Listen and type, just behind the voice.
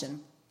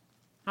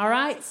All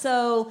right,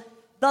 so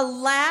the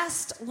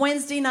last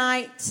Wednesday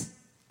night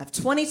of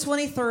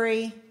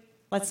 2023,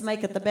 let's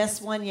make it the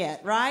best one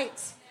yet, right?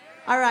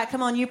 All right,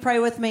 come on, you pray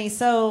with me.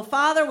 So,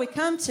 Father, we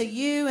come to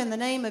you in the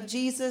name of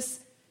Jesus,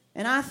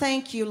 and I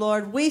thank you,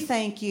 Lord. We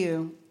thank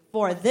you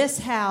for this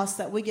house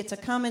that we get to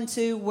come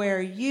into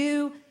where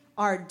you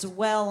are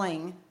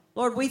dwelling.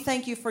 Lord, we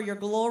thank you for your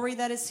glory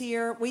that is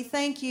here. We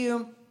thank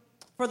you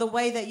for the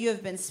way that you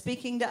have been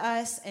speaking to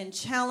us and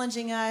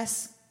challenging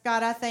us.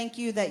 God, I thank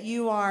you that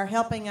you are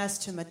helping us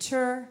to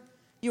mature.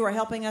 You are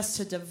helping us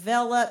to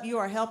develop. You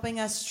are helping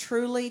us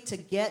truly to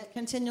get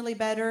continually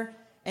better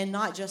and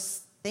not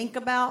just think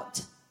about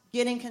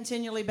getting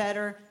continually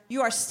better.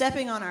 You are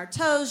stepping on our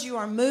toes. You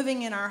are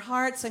moving in our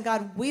hearts. And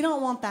God, we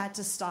don't want that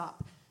to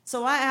stop.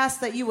 So I ask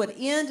that you would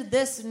end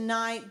this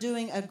night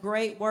doing a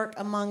great work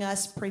among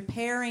us,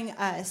 preparing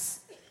us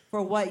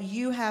for what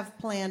you have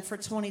planned for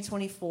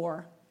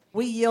 2024.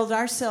 We yield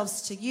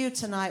ourselves to you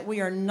tonight. We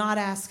are not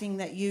asking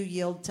that you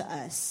yield to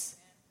us.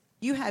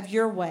 You have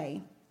your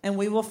way, and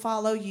we will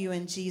follow you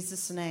in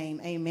Jesus' name.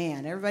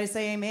 Amen. Everybody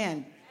say amen.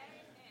 Amen.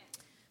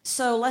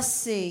 So let's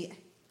see.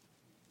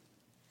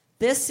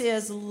 This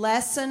is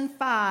lesson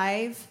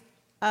 5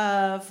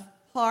 of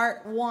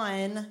part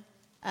 1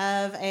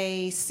 of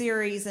a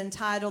series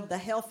entitled The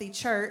Healthy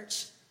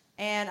Church.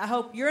 And I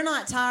hope you're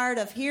not tired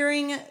of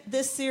hearing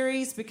this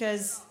series,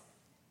 because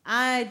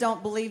I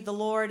don't believe the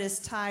Lord is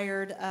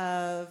tired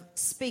of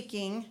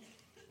speaking,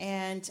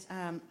 and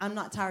I'm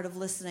not tired of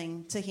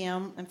listening to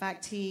him. In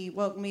fact, he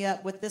woke me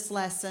up with this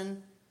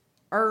lesson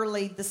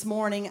early this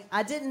morning.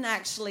 I didn't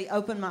actually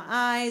open my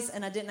eyes,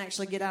 and I didn't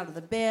actually get out of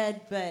the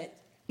bed, but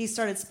he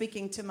started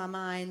speaking to my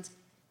mind,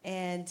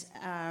 and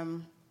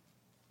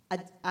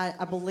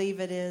I believe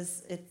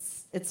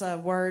it's a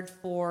word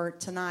for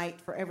tonight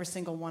for every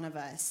single one of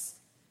us.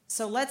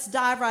 So let's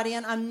dive right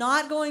in. I'm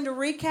not going to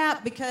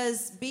recap,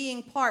 because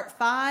being part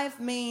 5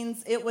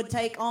 means it would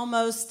take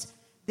almost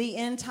the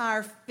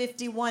entire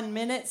 51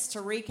 minutes to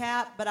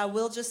recap. But I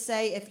will just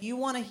say, if you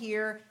want to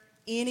hear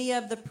any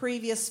of the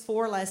previous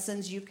 4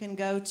 lessons, you can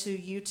go to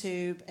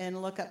YouTube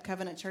and look up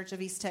Covenant Church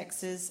of East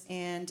Texas,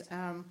 and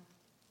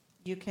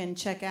you can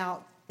check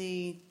out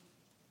the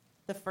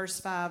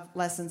first 5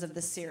 lessons of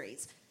this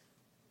series.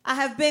 I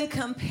have been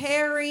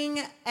comparing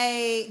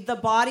the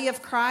body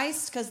of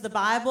Christ, because the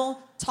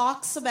Bible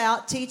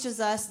teaches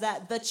us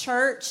that the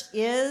church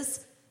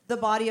is the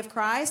body of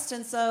Christ.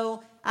 And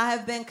so I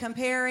have been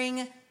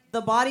comparing the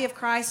body of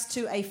Christ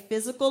to a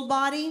physical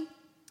body.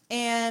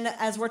 And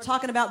as we're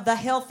talking about the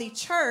healthy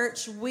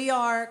church, we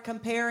are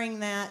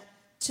comparing that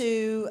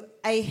to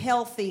a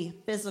healthy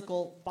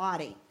physical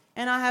body.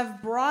 And I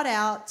have brought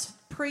out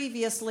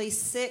previously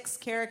 6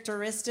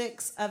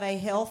 characteristics of a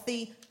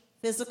healthy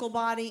physical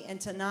body,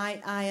 and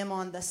tonight I am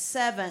on the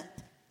 7th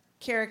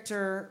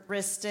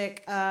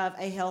characteristic of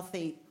a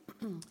healthy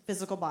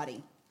physical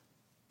body.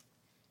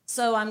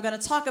 So I'm going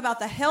to talk about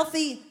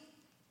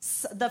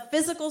the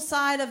physical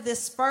side of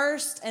this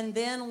first, and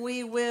then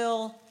we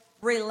will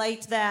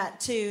relate that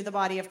to the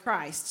body of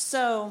Christ.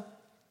 So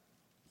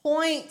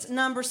point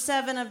number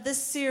 7 of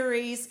this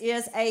series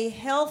is a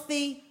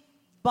healthy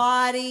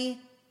body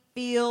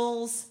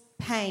feels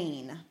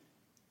pain.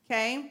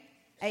 Okay?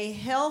 A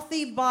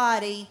healthy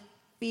body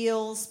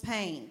feels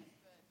pain.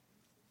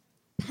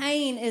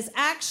 Pain is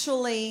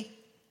actually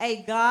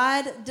a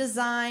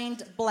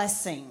God-designed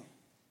blessing.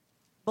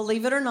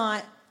 Believe it or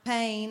not,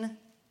 pain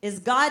is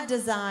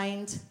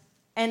God-designed,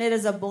 and it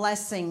is a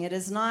blessing. It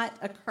is not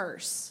a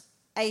curse.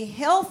 A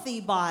healthy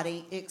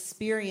body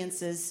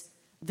experiences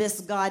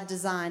this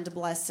God-designed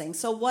blessing.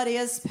 So what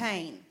is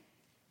pain?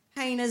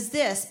 Pain is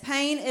this.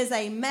 Pain is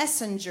a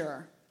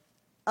messenger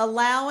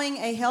allowing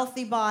a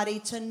healthy body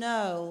to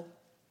know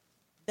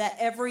that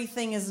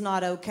everything is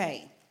not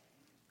okay.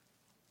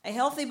 A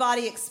healthy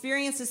body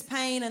experiences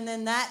pain, and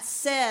then that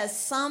says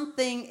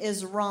something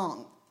is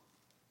wrong.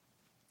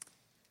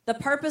 The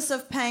purpose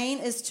of pain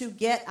is to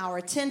get our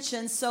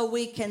attention so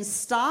we can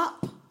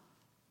stop,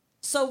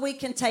 so we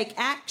can take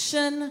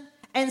action,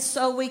 and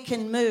so we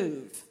can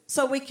move.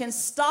 So we can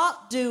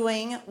stop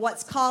doing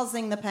what's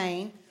causing the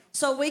pain,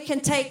 so we can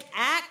take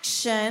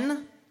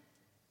action,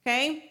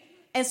 okay?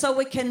 And so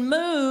we can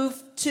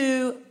move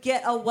to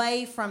get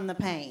away from the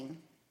pain.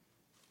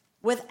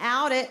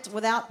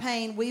 Without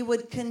pain, we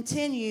would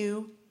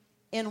continue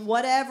in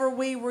whatever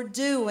we were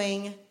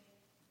doing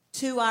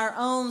to our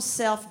own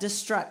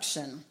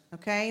self-destruction.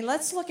 Okay,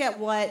 let's look at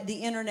what the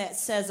internet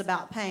says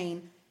about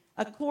pain.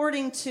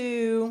 According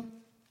to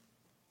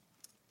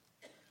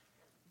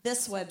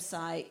this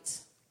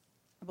website,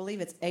 I believe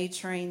it's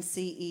A-Train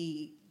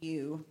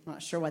CEU. I'm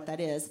not sure what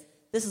that is.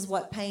 This is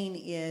what pain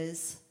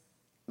is.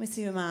 Let me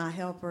see who my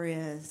helper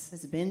is.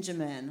 It's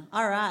Benjamin.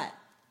 All right.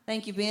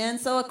 Thank you, Ben.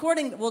 So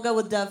we'll go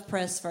with Dove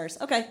Press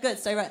first. Okay, good.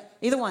 Stay right.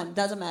 Either one.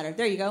 Doesn't matter.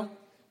 There you go.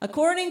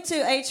 According to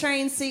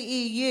A-Train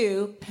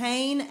CEU,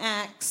 pain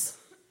acts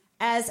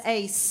as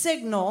a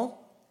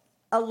signal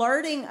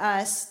alerting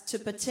us to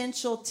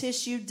potential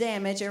tissue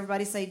damage.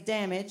 Everybody say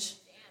damage.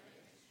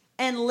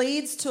 and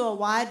leads to a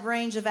wide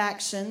range of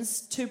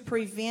actions to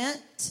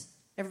prevent,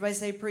 everybody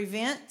say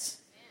prevent,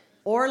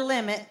 or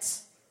limit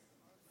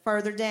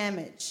further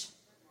damage.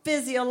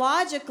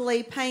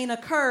 Physiologically, pain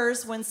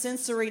occurs when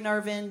sensory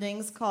nerve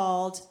endings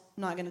called,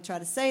 I'm not going to try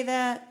to say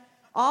that,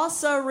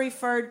 also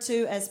referred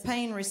to as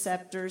pain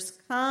receptors,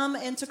 come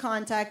into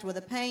contact with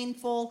a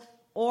painful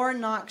or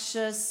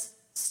noxious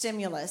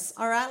stimulus.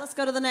 All right, let's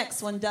go to the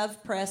next one,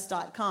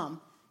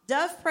 dovepress.com.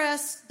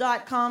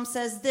 Dovepress.com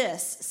says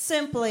this,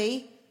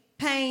 simply,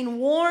 pain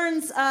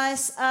warns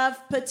us of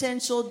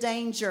potential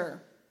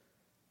danger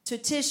to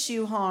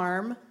tissue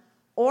harm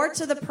or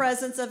to the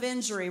presence of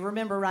injury.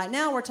 Remember, right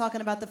now we're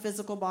talking about the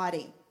physical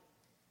body.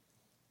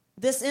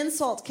 This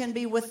insult can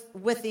be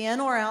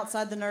within or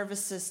outside the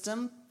nervous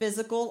system,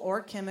 physical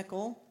or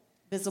chemical,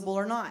 visible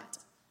or not.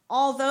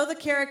 Although the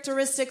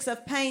characteristics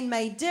of pain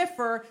may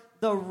differ,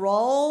 the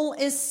role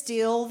is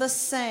still the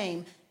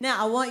same.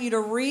 Now, I want you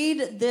to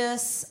read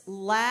this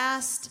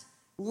last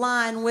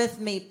line with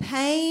me.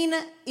 Pain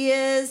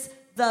is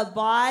the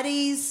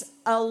body's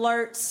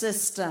alert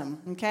system,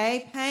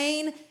 okay?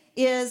 Pain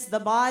is the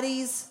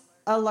body's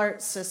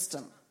alert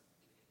system.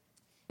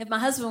 If my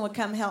husband would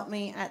come help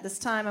me at this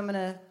time, I'm going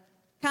to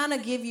kind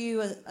of give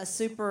you a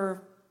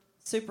super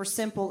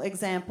simple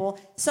example.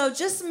 So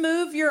just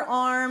move your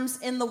arms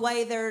in the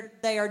way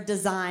they are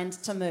designed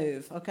to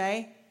move,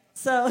 okay?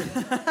 So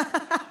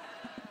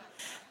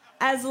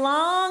as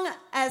long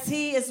as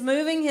he is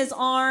moving his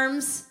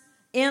arms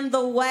in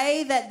the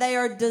way that they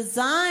are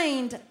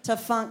designed to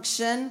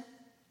function,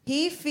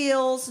 he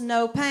feels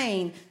no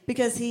pain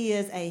because he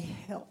is a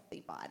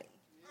healthy body.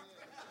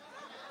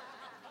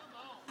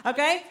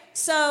 Okay?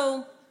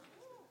 So,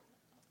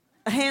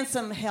 a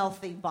handsome,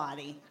 healthy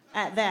body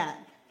at that.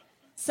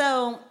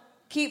 So,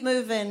 keep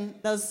moving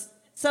those.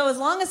 So, as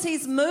long as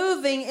he's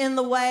moving in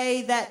the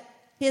way that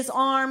his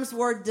arms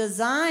were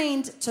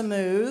designed to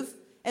move,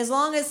 as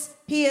long as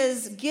he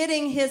is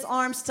getting his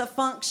arms to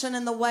function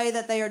in the way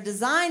that they are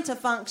designed to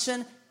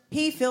function,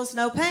 he feels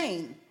no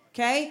pain.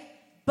 Okay?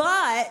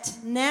 But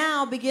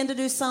now begin to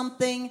do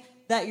something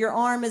that your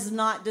arm is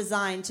not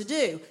designed to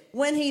do.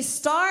 When he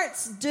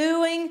starts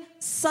doing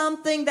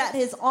something that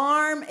his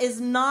arm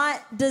is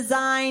not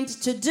designed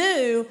to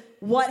do,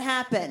 what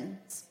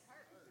happens?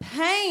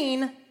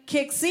 Pain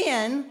kicks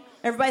in.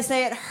 Everybody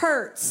say it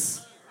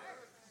hurts.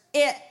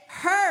 It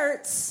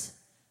hurts,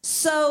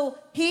 so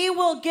he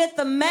will get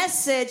the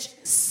message,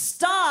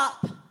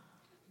 stop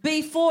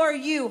before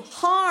you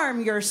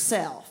harm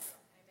yourself.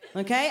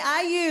 Okay?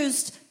 I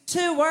used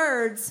two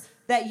words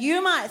that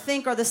you might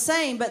think are the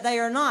same, but they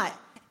are not.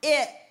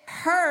 It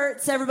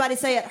hurts. Everybody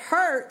say it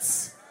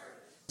hurts,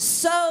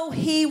 so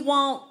he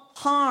won't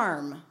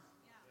harm.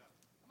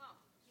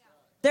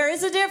 There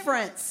is a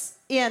difference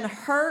in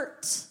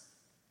hurt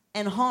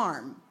and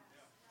harm.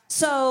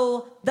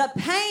 So the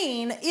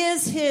pain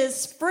is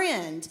his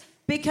friend,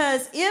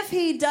 because if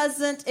he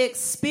doesn't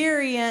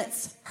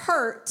experience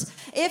hurt,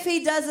 if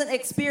he doesn't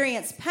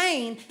experience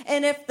pain,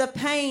 and if the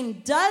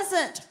pain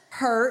doesn't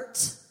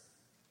hurt,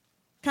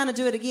 kind of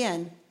do it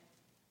again.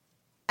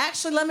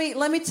 Actually,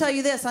 let me tell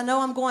you this. I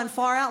know I'm going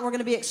far out. We're going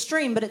to be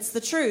extreme, but it's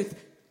the truth.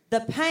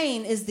 The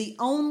pain is the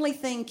only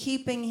thing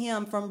keeping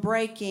him from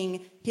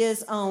breaking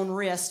his own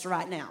wrist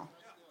right now.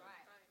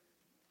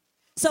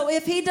 So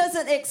if he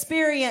doesn't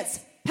experience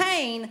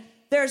pain,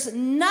 there's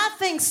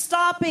nothing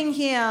stopping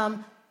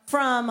him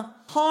from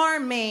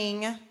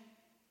harming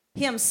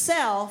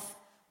himself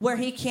where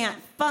he can't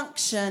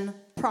function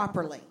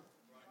properly.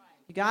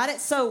 You got it?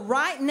 So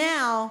right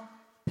now,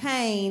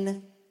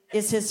 pain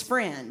is his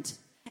friend.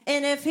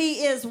 And if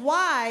he is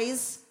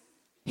wise,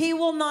 he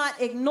will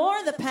not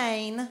ignore the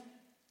pain,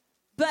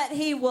 but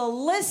he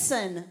will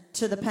listen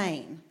to the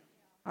pain.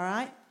 All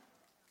right?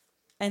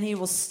 And he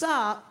will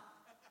stop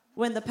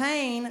when the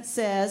pain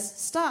says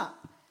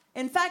stop.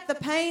 In fact, the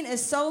pain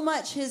is so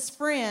much his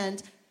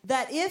friend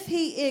that if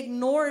he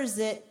ignores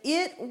it,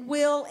 it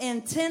will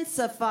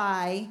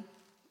intensify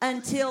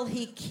until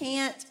he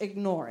can't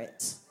ignore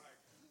it.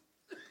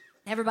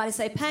 Everybody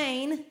say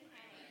pain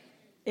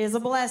is a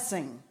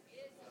blessing.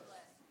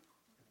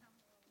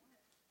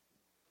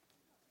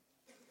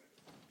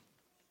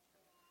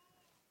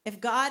 If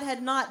God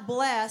had not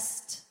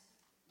blessed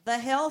the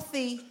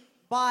healthy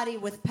body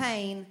with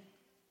pain,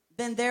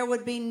 then there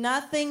would be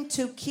nothing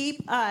to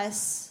keep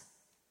us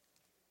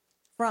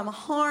from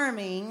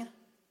harming,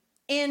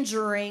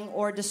 injuring,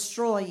 or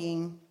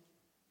destroying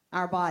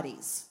our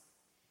bodies.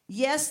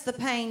 Yes, the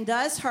pain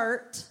does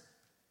hurt,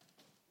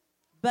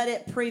 but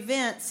it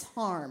prevents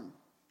harm.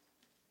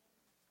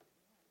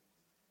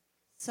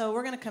 So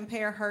we're going to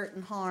compare hurt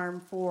and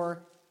harm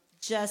for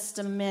just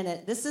a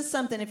minute. This is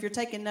something, if you're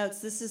taking notes,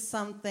 this is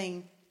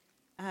something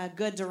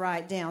good to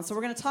write down. So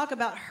we're going to talk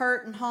about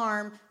hurt and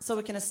harm so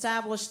we can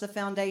establish the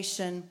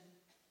foundation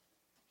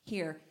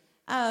here.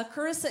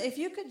 Carissa, if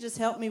you could just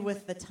help me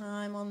with the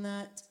time on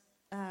that,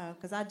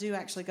 because I do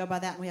actually go by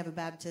that, and we have a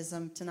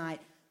baptism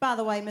tonight. By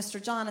the way,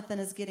 Mr. Jonathan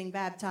is getting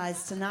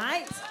baptized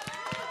tonight.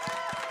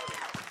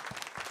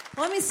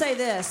 Let me say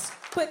this,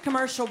 quick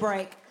commercial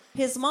break.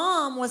 his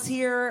mom was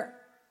here.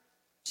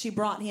 She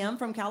brought him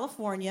from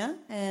California,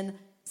 and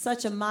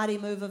such a mighty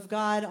move of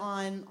God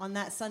on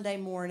that Sunday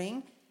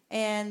morning.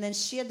 And then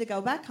she had to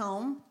go back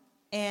home,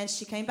 and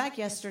she came back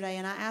yesterday,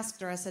 and I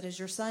asked her, I said, is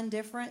your son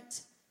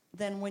different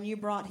than when you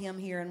brought him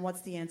here? And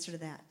what's the answer to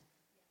that?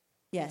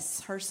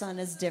 Yes, her son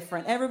is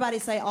different. Everybody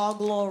say all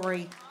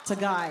glory to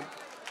God.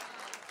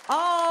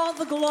 All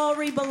the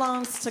glory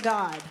belongs to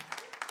God.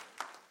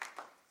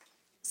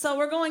 So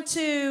we're going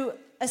to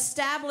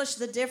establish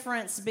the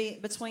difference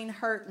between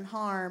hurt and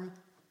harm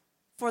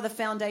for the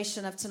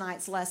foundation of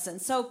tonight's lesson.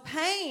 So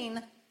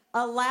pain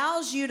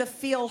allows you to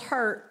feel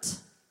hurt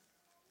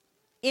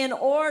in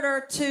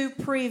order to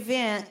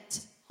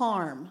prevent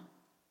harm.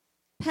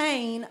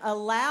 Pain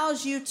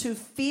allows you to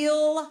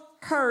feel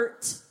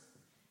hurt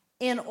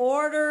in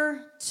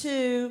order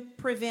to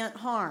prevent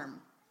harm.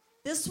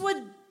 This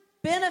would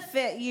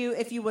benefit you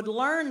if you would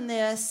learn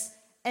this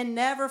and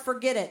never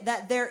forget it,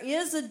 that there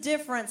is a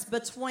difference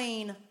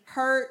between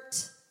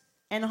hurt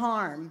and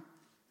harm.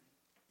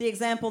 The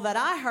example that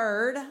I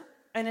heard,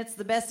 and it's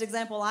the best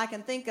example I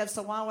can think of,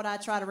 so why would I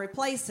try to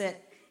replace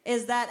it,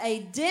 is that a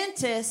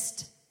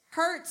dentist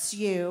hurts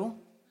you,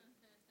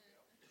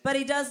 but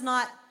he does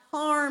not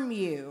harm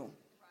you,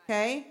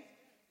 okay?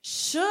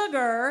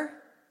 Sugar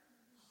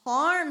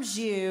harms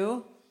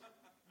you,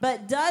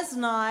 but does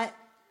not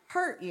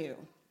hurt you,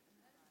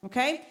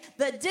 okay?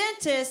 The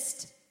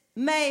dentist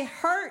may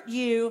hurt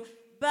you,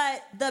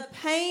 but the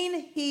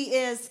pain he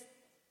is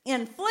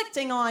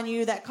inflicting on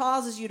you that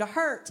causes you to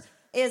hurt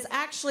is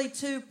actually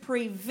to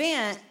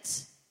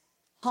prevent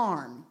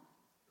harm,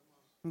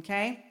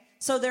 okay?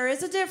 So there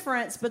is a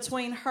difference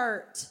between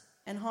hurt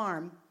and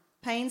harm.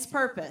 Pain's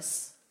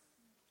purpose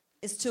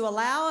is to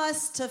allow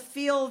us to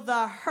feel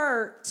the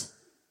hurt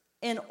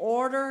in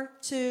order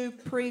to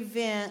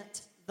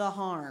prevent the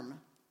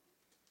harm.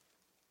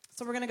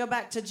 So we're going to go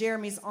back to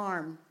Jeremy's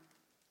arm.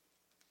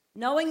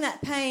 Knowing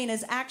that pain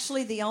is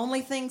actually the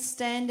only thing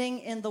standing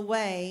in the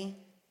way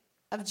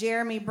of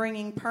Jeremy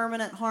bringing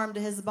permanent harm to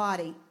his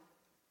body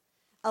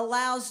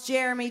allows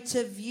Jeremy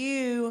to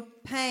view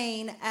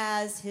pain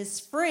as his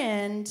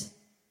friend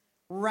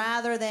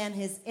rather than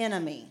his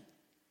enemy.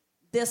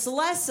 This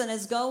lesson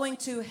is going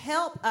to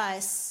help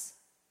us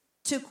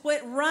to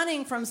quit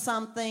running from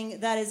something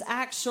that is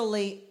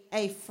actually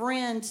a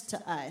friend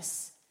to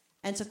us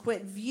and to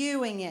quit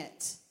viewing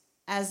it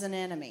as an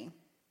enemy.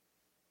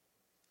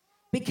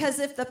 Because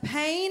if the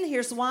pain,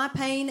 here's why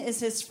pain is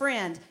his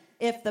friend.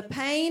 If the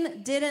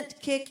pain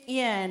didn't kick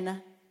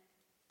in,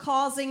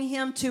 causing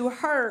him to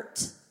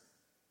hurt,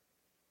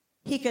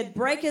 he could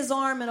break his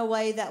arm in a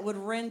way that would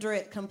render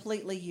it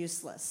completely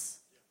useless.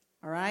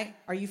 All right?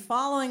 Are you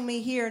following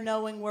me here,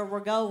 knowing where we're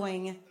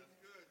going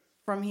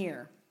from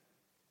here?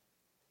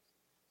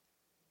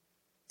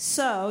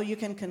 So you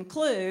can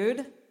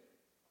conclude,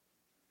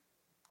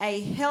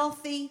 a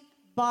healthy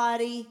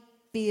body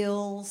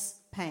feels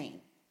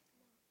pain.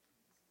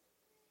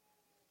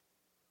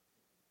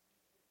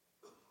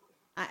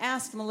 I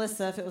asked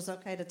Melissa if it was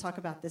okay to talk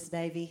about this,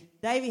 Davy.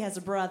 Davy has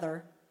a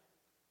brother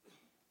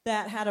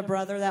that had a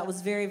brother that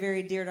was very,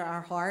 very dear to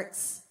our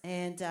hearts.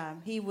 And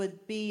he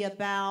would be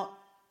about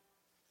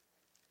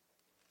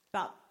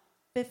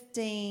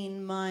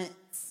 15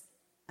 months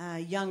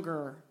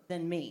younger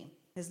than me.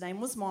 His name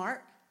was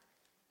Mark.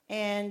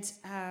 And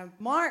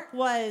Mark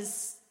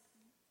was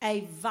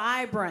a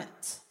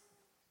vibrant.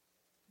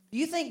 Do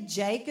you think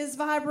Jake is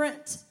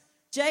vibrant?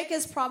 Jake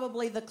is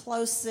probably the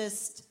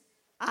closest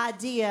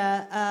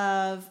idea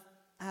of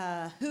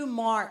who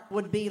Mark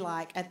would be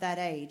like at that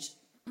age.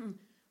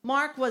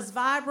 Mark was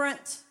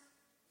vibrant,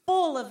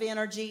 full of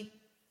energy,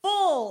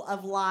 full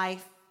of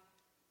life.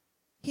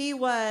 He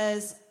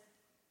was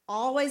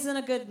always in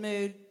a good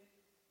mood,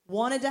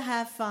 wanted to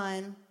have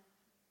fun,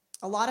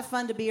 a lot of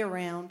fun to be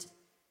around,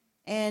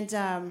 and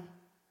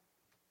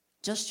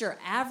just your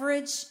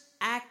average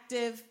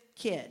active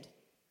kid.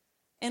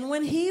 And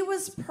when he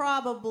was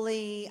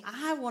probably,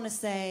 I want to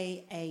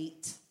say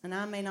 8, and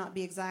I may not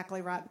be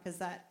exactly right because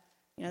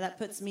that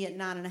puts me at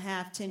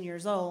 9.5, 10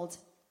 years old,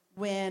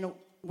 when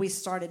we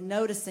started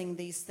noticing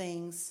these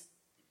things.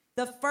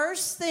 The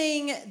first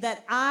thing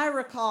that I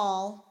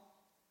recall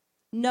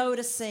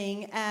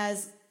noticing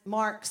as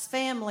Mark's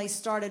family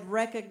started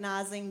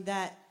recognizing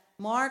that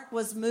Mark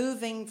was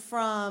moving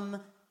from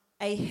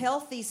a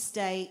healthy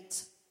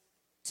state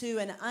to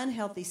an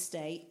unhealthy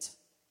state,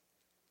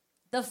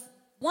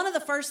 one of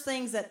the first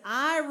things that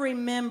I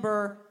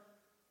remember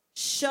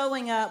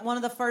showing up, one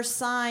of the first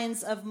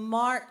signs of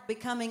Mark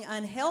becoming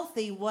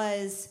unhealthy,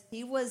 was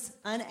he was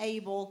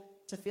unable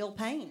to feel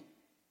pain.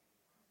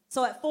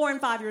 So at 4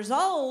 and 5 years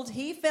old,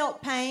 he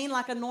felt pain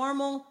like a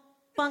normal,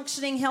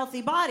 functioning,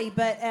 healthy body.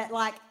 But at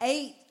like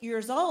 8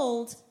 years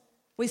old,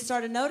 we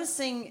started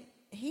noticing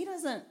he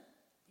doesn't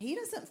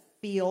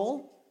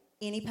feel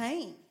any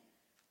pain.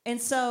 And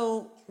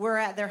so we're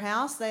at their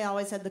house. They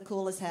always had the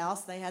coolest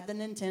house. They had the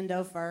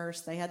Nintendo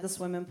first. They had the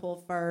swimming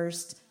pool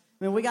first.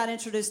 I mean, we got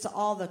introduced to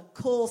all the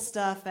cool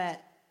stuff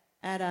at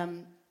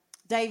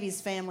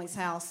Davy's family's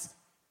house.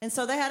 And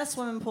so they had a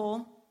swimming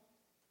pool.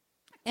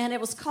 And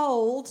it was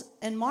cold,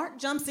 and Mark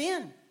jumps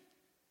in.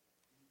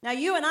 Now,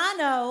 you and I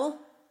know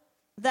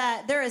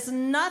that there is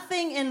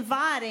nothing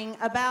inviting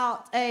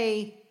about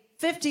a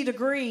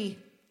 50-degree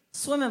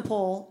swimming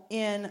pool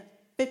in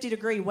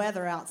 50-degree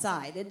weather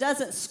outside. It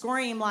doesn't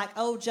scream like,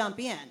 oh, jump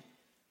in.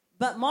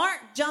 But Mark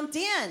jumped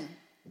in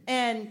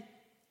and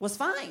was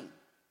fine.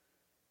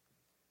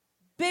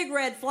 Big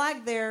red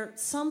flag there.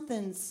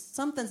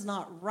 Something's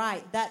not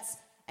right. That's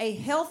a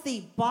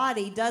healthy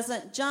body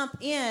doesn't jump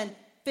in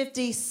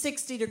 50,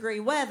 60-degree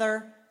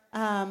weather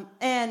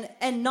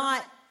and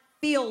not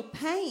feel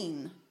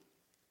pain.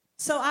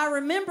 So I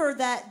remember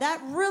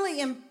that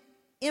really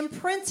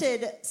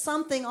imprinted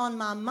something on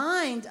my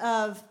mind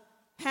of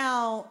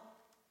how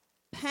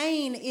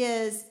pain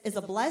is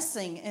a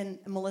blessing. And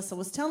Melissa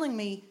was telling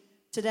me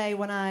today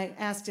when I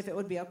asked if it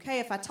would be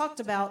okay if I talked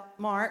about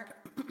Mark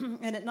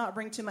and it not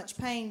bring too much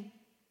pain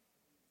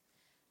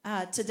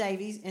to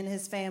Davey and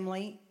his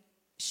family.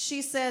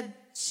 She said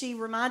she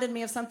reminded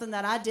me of something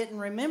that I didn't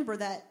remember,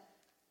 that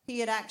he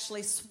had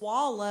actually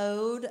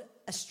swallowed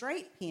a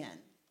straight pin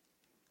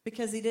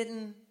because he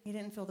didn't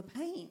feel the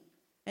pain.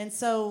 And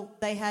so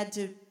they had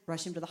to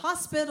rush him to the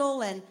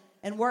hospital and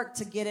work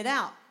to get it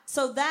out.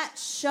 So that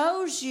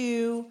shows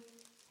you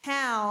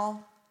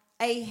how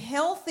a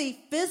healthy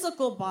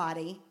physical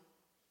body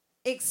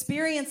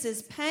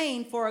experiences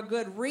pain for a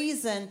good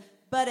reason,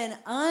 but an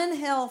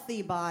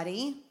unhealthy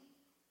body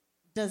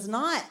does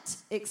not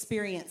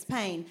experience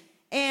pain.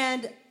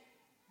 And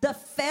the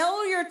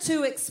failure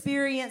to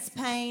experience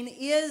pain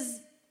is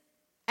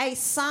a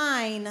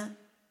sign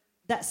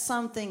that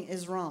something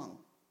is wrong.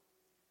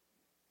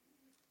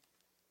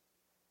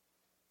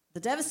 The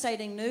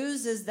devastating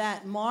news is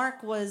that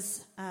Mark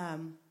was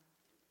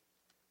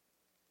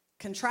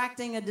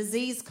contracting a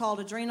disease called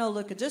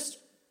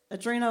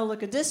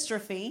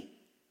adrenoleukodystrophy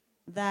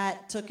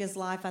that took his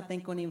life, I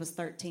think, when he was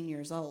 13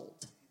 years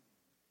old.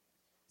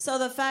 So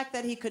the fact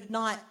that he could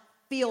not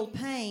feel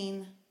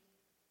pain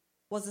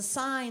was a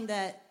sign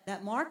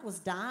that Mark was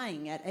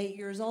dying. At 8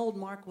 years old,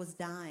 Mark was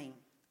dying.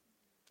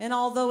 And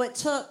although it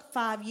took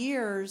 5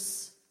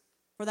 years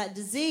for that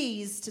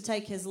disease to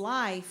take his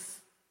life,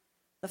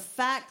 the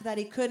fact that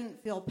he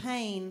couldn't feel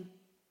pain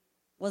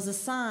was a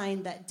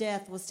sign that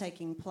death was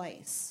taking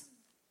place.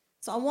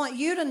 So I want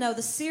you to know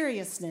the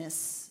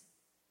seriousness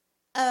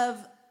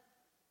of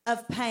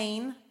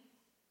pain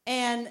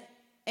and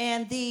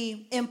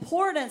the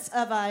importance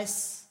of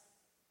us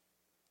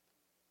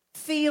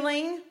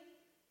feeling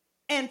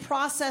and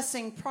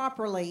processing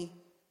properly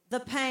the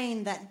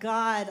pain that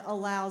God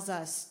allows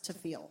us to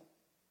feel.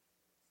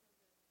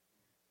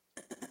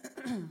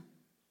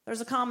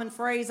 There's a common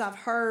phrase I've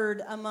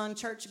heard among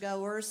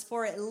churchgoers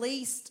for at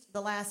least the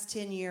last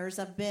 10 years.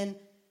 I've been,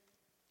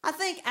 I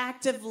think,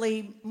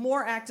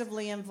 more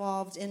actively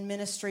involved in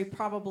ministry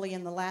probably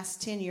in the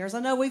last 10 years. I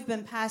know we've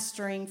been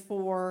pastoring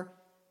for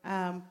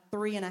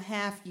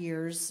 3.5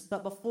 years,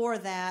 but before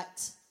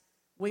that,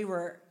 we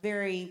were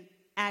very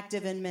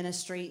active in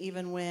ministry,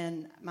 even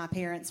when my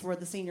parents were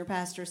the senior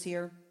pastors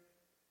here.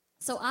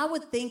 So I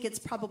would think it's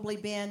probably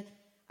been,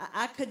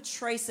 I could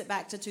trace it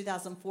back to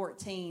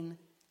 2014.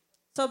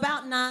 So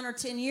about 9 or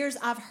 10 years,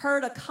 I've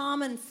heard a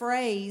common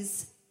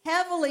phrase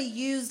heavily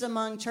used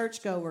among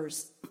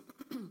churchgoers.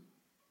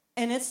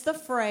 And it's the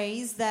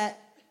phrase that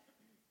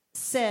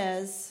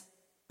says,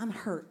 I'm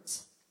hurt.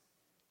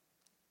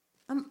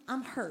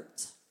 I'm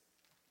hurt.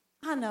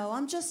 I know,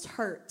 I'm just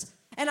hurt.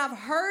 And I've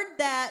heard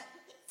that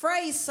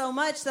phrase so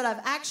much that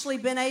I've actually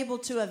been able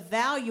to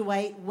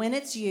evaluate when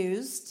it's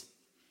used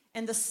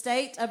and the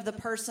state of the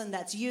person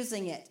that's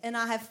using it. And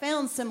I have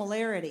found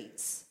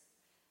similarities.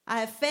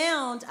 I have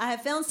found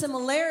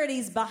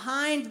similarities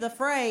behind the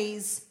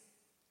phrase,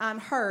 I'm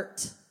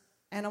hurt.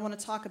 And I want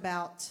to talk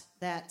about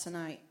that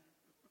tonight.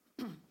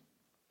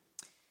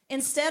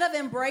 Instead of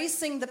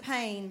embracing the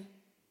pain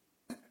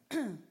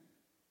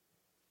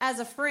as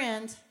a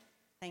friend,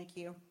 thank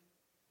you.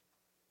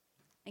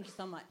 Thank you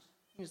so much.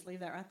 You just leave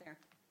that right there.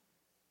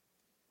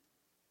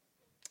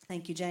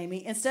 Thank you,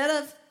 Jamie.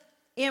 Instead of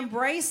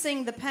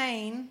embracing the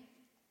pain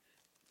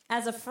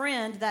as a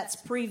friend that's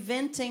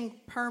preventing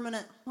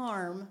permanent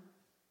harm,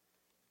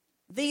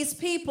 these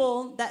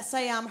people that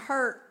say I'm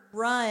hurt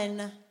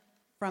run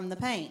from the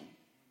pain.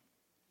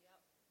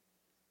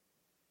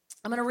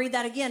 I'm going to read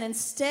that again.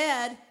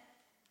 Instead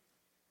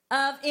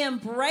of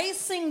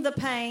embracing the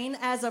pain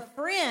as a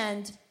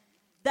friend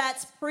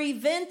that's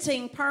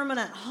preventing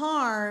permanent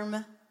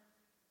harm,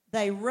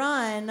 they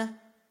run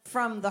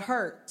from the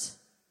hurt.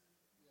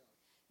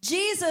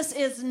 Jesus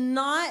is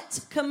not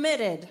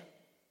committed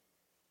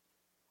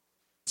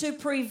to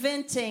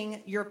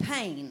preventing your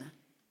pain.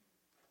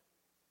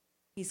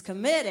 He's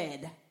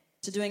committed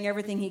to doing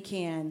everything he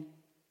can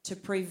to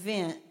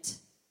prevent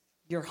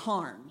your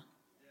harm.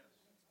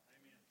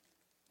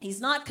 He's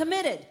not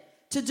committed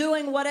to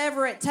doing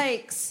whatever it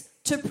takes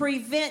to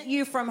prevent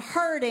you from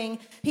hurting.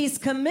 He's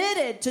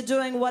committed to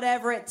doing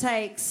whatever it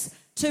takes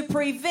to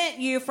prevent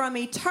you from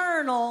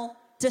eternal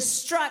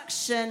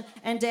destruction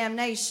and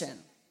damnation.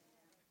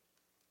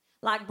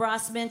 Like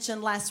Bryce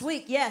mentioned last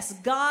week, yes,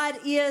 God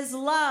is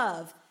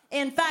love.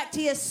 In fact,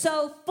 he is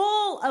so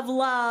full of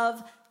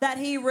love that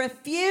he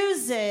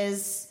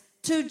refuses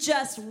to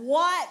just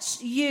watch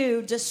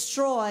you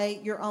destroy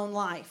your own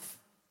life.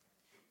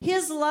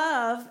 His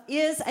love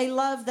is a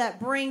love that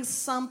brings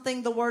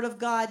something the Word of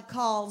God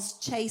calls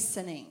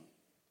chastening.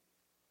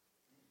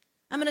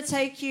 I'm going to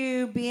take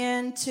you,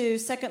 Ben, to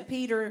 2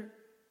 Peter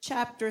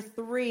chapter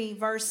 3,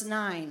 verse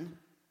 9.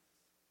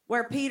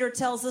 Where Peter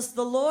tells us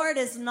the Lord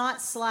is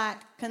not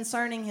slack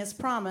concerning his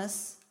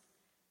promise,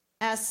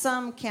 as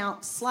some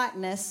count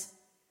slackness,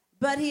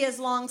 but he is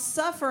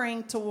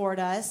long-suffering toward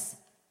us,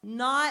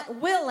 not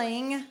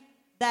willing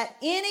that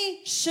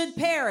any should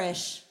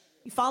perish.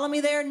 You follow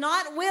me there?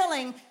 Not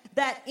willing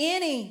that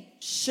any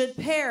should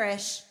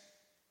perish,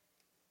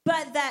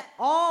 but that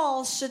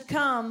all should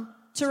come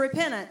to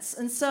repentance.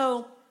 And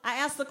so I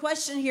ask the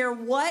question here,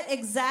 what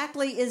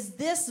exactly is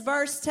this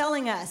verse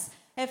telling us?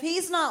 If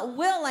he's not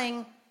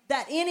willing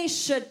that any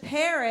should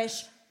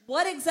perish,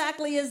 what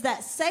exactly is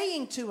that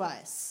saying to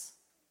us?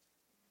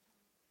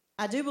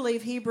 I do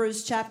believe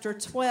Hebrews chapter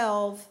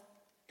 12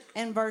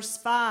 and verse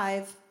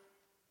 5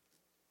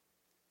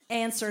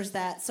 answers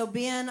that. So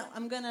Ben,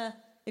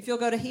 if you'll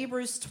go to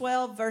Hebrews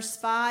 12 verse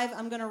 5,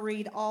 I'm going to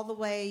read all the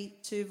way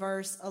to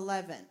verse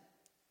 11.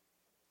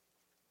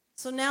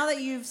 So now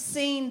that you've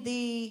seen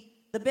the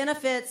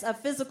benefits of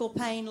physical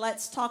pain,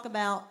 let's talk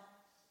about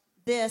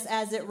this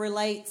as it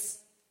relates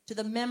to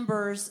the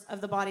members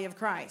of the body of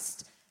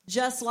Christ.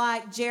 Just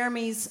like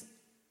Jeremy's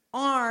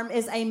arm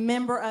is a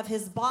member of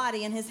his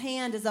body and his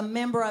hand is a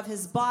member of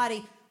his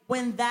body,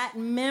 when that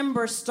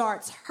member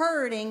starts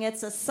hurting,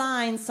 it's a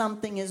sign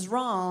something is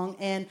wrong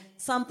and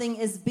something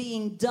is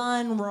being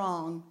done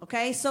wrong.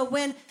 Okay? So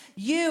when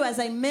you as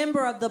a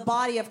member of the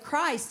body of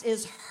Christ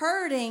is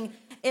hurting,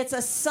 it's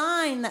a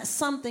sign that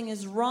something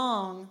is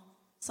wrong.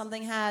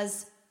 Something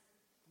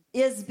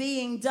is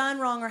being done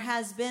wrong or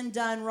has been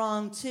done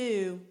wrong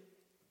to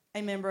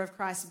a member of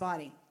Christ's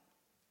body.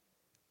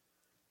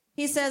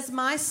 He says,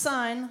 "My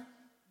son,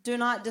 do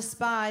not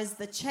despise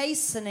the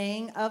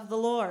chastening of the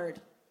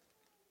Lord,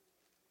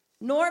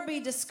 nor be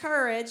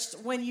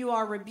discouraged when you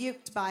are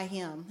rebuked by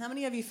him." How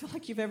many of you feel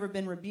like you've ever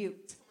been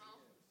rebuked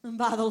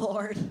by the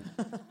Lord?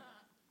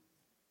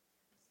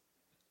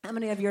 How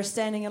many of you are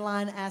standing in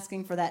line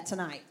asking for that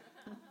tonight?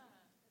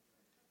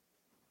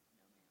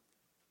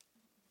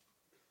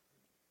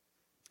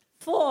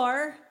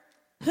 For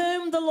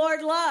whom the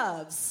Lord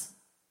loves.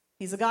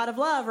 He's a God of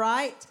love,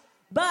 right?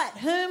 But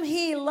whom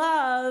he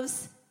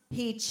loves,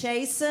 he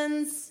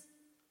chastens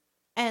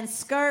and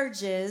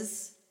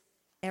scourges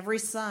every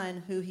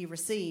son who he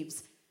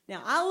receives.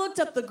 Now, I looked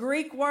up the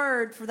Greek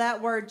word for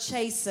that word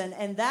chasten,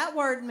 and that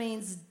word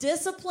means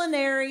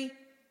disciplinary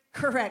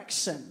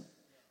correction.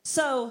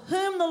 So,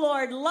 whom the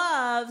Lord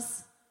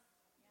loves,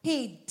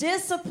 he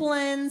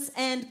disciplines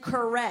and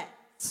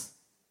corrects.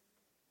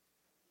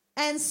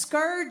 And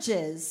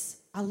scourges.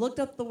 I looked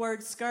up the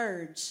word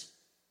scourge.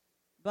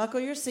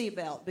 Buckle your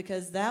seatbelt,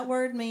 because that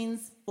word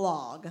means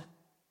flog.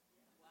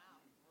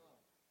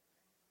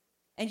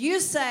 And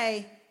you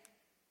say,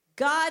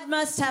 God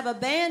must have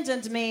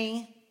abandoned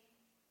me.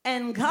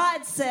 And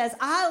God says,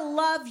 I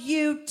love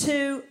you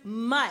too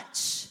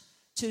much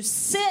to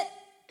sit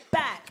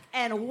back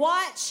and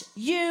watch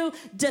you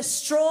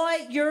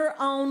destroy your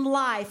own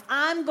life.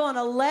 I'm going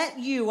to let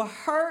you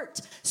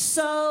hurt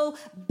so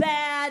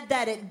bad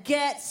that it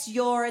gets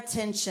your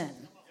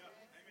attention.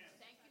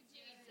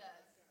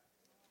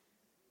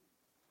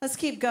 Let's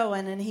keep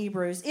going in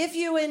Hebrews. If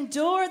you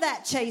endure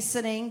that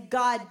chastening,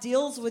 God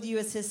deals with you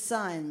as his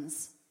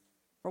sons.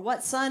 For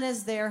what son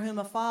is there whom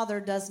a father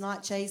does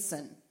not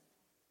chasten?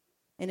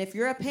 And if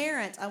you're a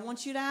parent, I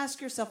want you to ask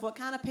yourself, what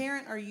kind of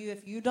parent are you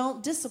if you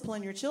don't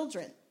discipline your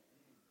children?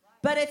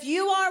 But if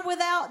you are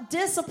without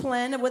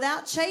discipline and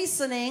without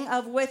chastening,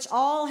 of which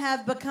all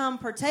have become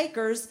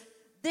partakers,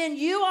 then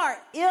you are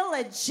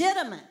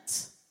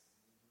illegitimate.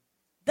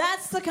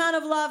 That's the kind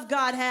of love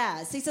God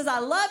has. He says, I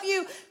love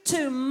you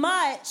too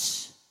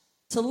much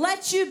to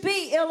let you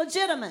be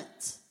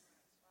illegitimate.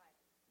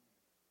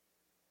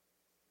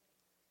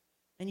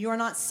 And you are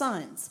not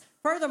sons.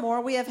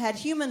 Furthermore, we have had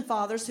human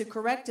fathers who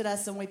corrected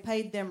us and we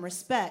paid them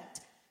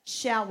respect.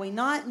 Shall we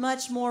not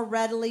much more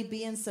readily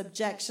be in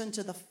subjection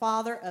to the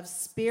Father of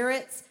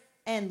spirits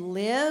and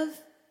live?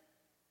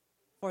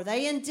 For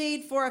they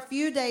indeed for a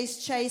few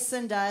days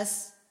chastened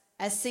us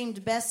as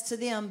seemed best to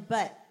them,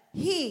 but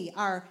he,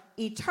 our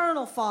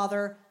eternal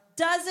Father,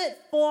 does it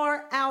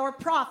for our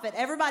profit.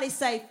 Everybody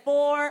say,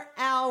 for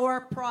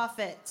our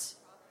profit.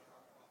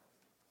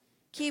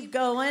 Keep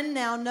going.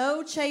 Now,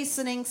 no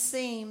chastening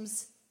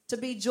seems to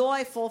be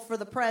joyful for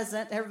the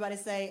present. Everybody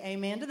say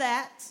amen to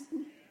that.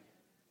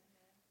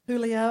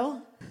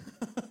 Julio.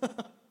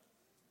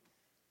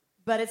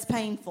 But it's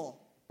painful.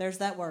 There's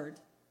that word.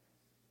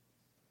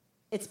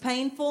 It's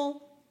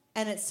painful,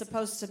 and it's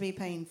supposed to be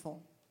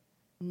painful.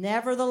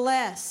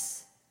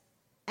 Nevertheless,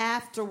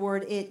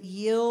 afterward it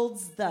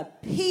yields the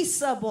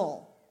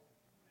peaceable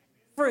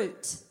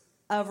fruit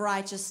of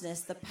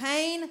righteousness. The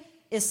pain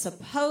is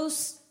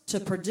supposed to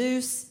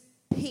produce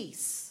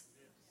peace.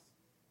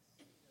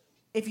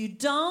 If you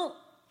don't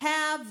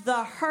have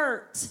the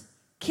hurt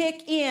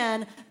kick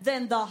in,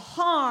 then the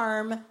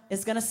harm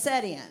is going to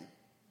set in.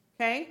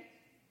 Okay?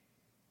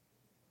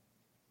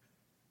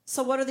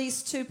 So what are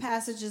these two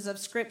passages of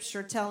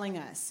Scripture telling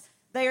us?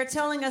 They are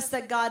telling us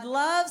that God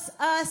loves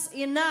us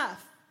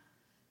enough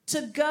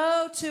to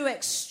go to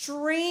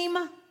extreme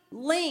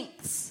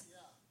lengths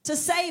to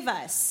save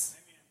us.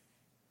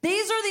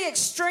 These are the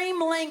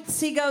extreme lengths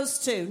he goes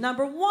to.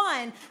 Number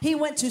one, he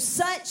went to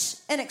such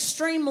an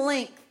extreme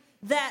length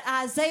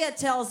that Isaiah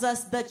tells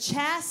us the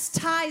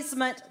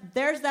chastisement,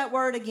 there's that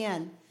word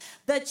again,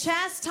 the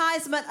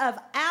chastisement of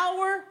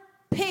our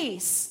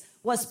peace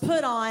was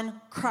put on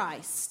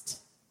Christ.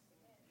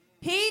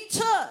 He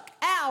took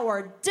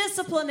our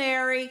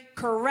disciplinary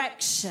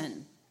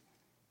correction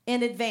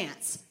in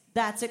advance.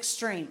 That's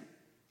extreme.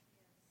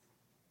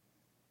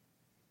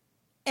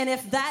 And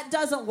if that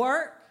doesn't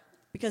work,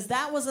 because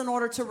that was in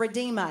order to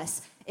redeem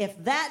us, if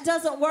that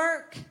doesn't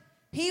work,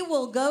 he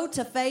will go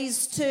to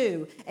phase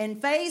 2.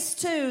 And phase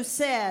 2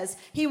 says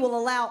he will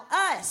allow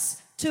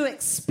us to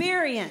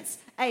experience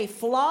a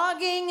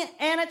flogging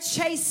and a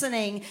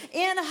chastening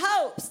in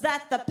hopes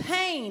that the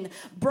pain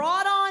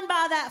brought on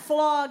by that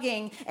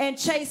flogging and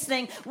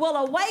chastening will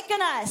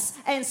awaken us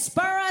and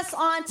spur us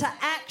on to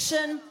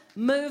action,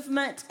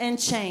 movement, and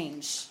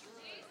change.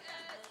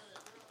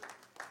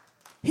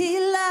 He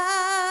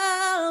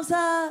loves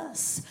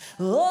us.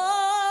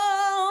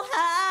 Oh,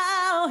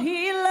 how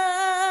he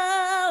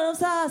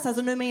loves us. Has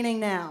a new meaning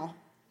now.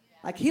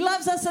 Like he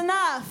loves us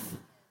enough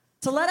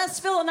to let us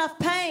feel enough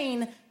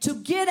pain to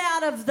get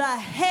out of the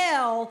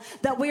hell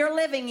that we are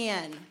living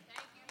in.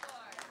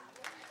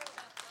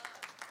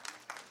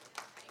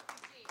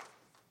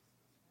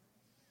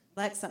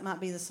 Lex, that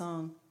might be the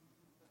song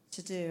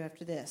to do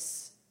after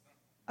this.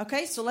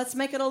 Okay, so let's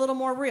make it a little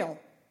more real.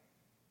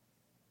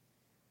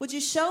 Would you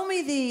show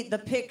me the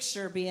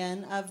picture,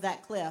 Bri'Ann, of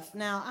that cliff?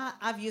 Now,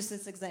 I've used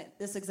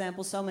this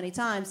example so many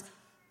times,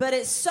 but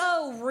it's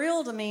so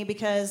real to me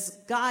because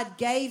God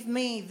gave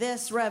me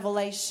this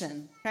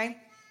revelation, okay?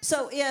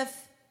 So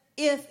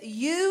if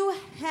you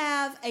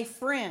have a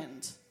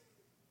friend,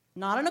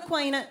 not an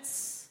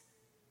acquaintance,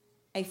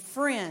 a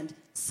friend,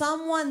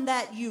 someone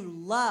that you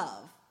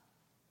love,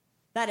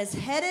 that is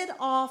headed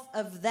off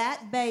of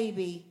that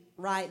baby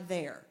right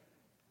there,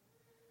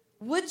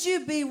 would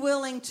you be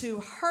willing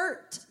to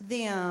hurt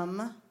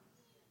them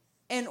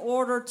in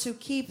order to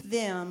keep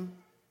them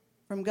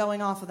from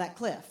going off of that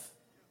cliff?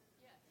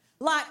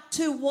 Like,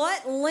 to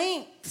what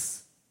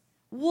lengths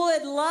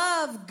would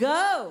love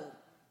go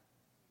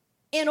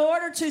in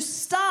order to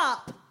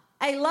stop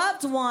a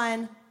loved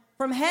one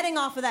from heading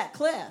off of that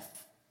cliff?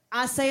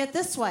 I say it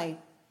this way.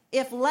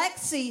 If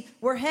Lexi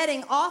were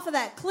heading off of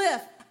that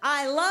cliff,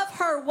 I love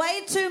her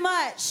way too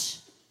much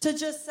to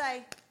just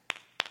say,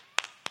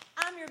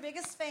 I'm your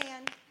biggest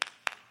fan.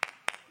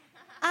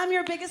 I'm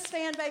your biggest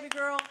fan, baby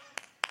girl.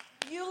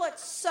 You look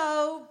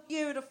so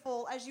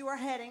beautiful as you are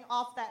heading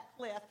off that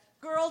cliff.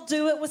 Girl,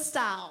 do it with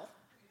style.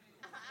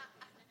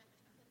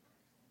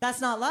 That's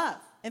not love.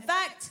 In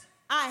fact,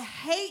 I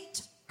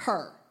hate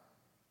her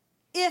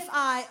if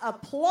I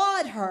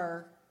applaud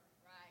her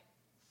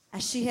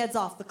as she heads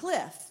off the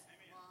cliff.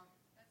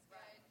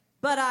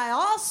 But I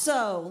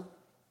also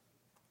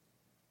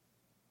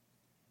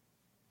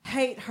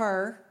hate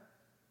her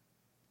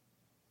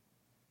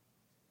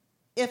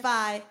if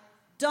I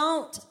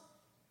don't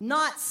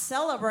not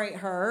celebrate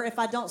her, if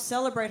I don't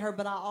celebrate her,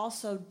 but I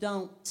also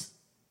don't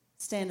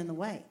stand in the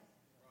way.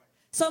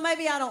 So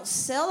maybe I don't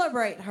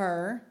celebrate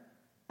her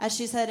as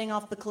she's heading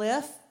off the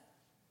cliff,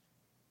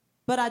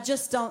 but I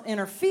just don't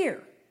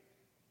interfere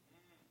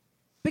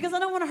because I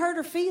don't want to hurt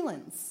her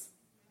feelings.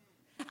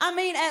 I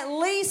mean, at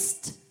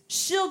least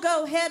she'll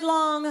go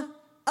headlong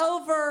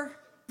over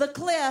the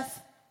cliff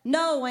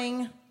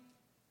knowing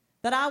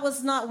that I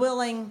was not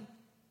willing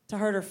to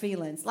hurt her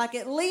feelings. Like,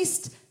 at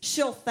least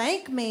she'll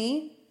thank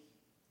me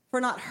for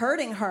not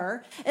hurting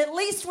her. At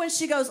least when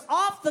she goes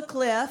off the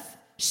cliff,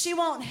 she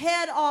won't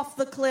head off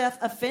the cliff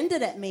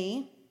offended at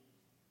me.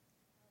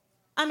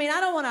 I mean, I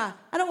don't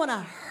want to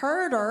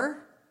hurt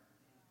her,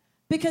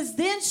 because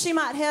then she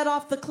might head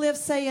off the cliff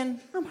saying,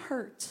 I'm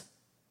hurt.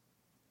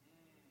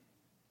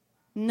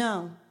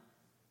 No,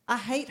 I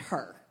hate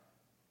her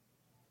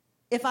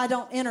if I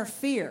don't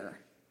interfere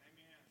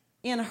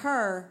in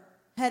her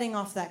heading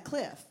off that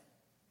cliff.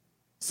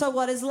 So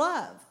what is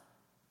love?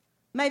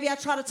 Maybe I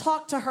try to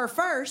talk to her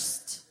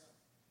first,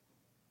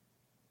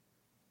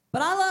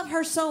 but I love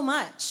her so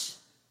much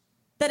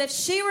that if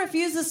she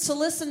refuses to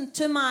listen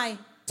to my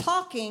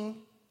talking,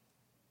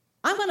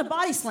 I'm going to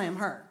body slam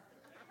her.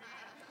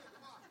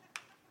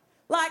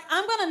 Like,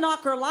 I'm going to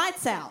knock her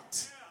lights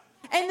out.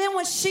 And then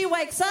when she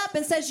wakes up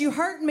and says, you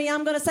hurt me,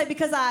 I'm going to say,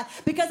 because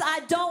I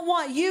don't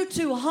want you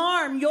to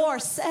harm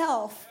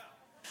yourself.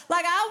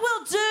 Like, I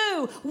will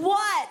do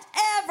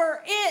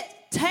whatever it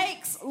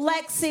takes,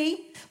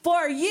 Lexi,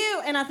 for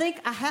you. And I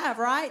think I have,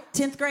 right?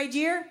 10th grade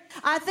year?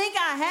 I think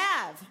I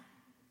have.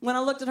 When I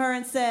looked at her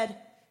and said,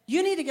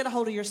 you need to get a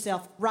hold of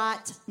yourself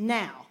right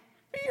now.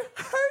 You're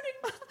hurting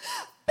my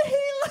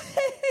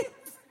feelings.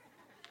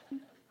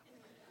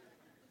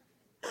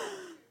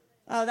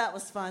 Oh, that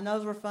was fun.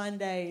 Those were fun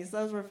days.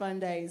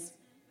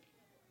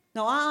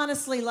 No, I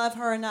honestly love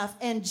her enough.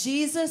 And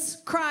Jesus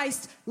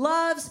Christ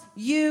loves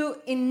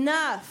you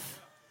enough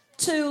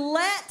to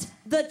let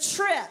the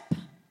trip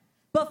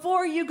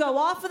before you go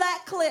off of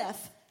that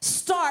cliff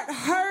start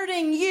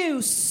hurting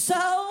you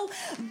so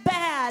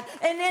bad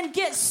and then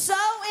get so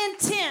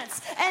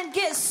intense and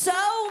get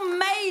so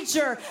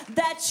major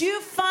that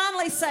you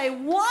finally say,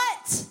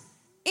 what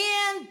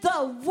in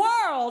the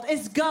world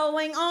is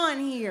going on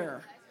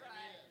here?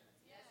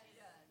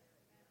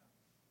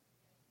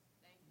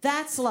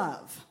 That's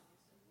love.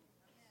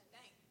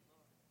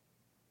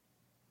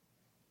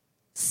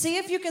 See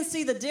if you can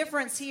see the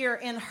difference here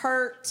in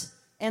hurt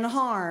and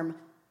harm.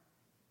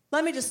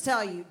 Let me just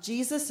tell you,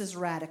 Jesus is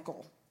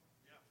radical.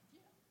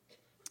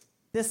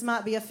 This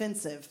might be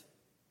offensive.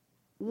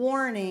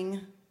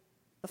 Warning,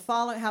 the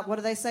following, what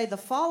do they say? The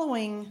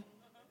following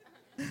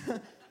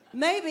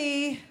may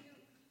be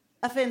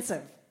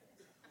offensive.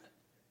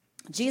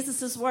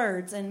 Jesus'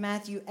 words in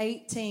Matthew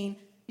 18.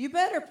 You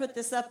better put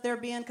this up there,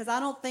 Ben, because I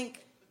don't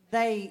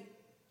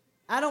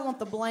want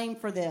the blame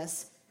for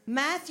this.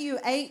 Matthew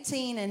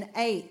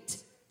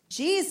 18:8.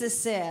 Jesus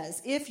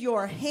says, if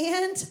your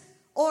hand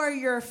or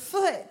your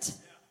foot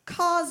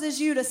causes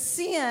you to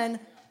sin,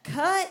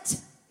 cut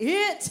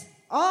it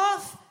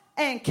off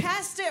and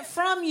cast it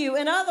from you.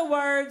 In other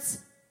words,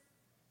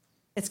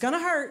 it's going to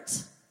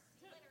hurt,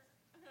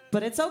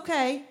 but it's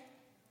okay.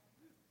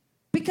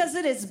 Because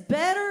it is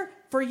better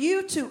for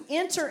you to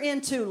enter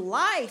into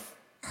life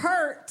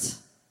hurt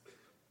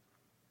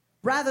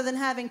rather than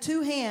having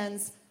 2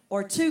 hands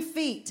or 2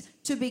 feet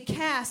to be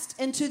cast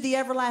into the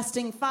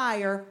everlasting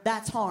fire.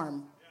 That's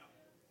harm.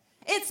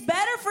 It's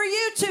better for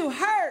you to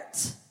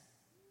hurt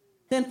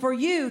than for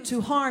you to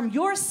harm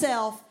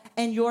yourself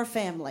and your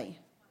family.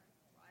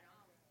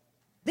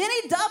 Then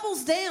he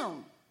doubles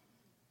down.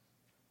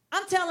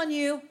 I'm telling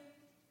you,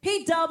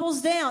 he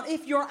doubles down.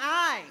 If your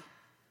eye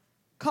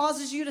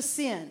causes you to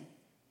sin,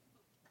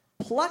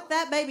 pluck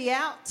that baby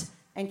out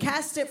and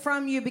cast it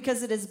from you,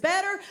 because it is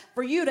better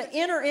for you to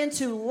enter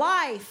into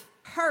life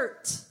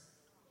hurt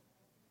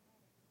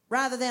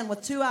rather than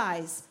with 2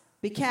 eyes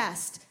be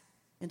cast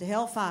into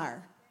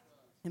hellfire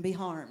and be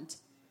harmed.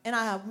 And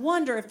I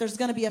wonder if there's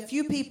going to be a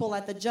few people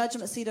at the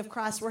judgment seat of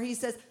Christ where he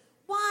says,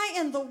 why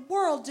in the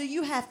world do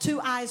you have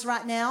 2 eyes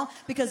right now?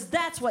 Because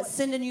that's what's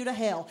sending you to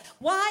hell.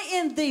 Why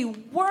in the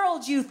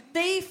world, you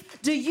thief,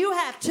 do you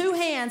have 2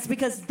 hands?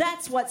 Because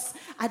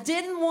I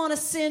didn't want to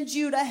send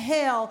you to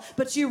hell,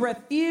 but you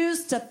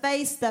refused to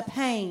face the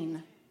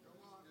pain.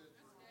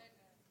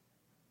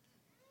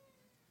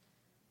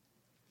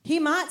 He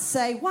might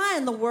say, why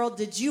in the world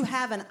did you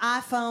have an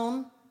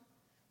iPhone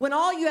when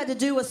all you had to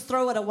do was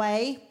throw it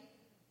away?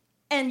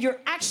 And you're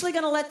actually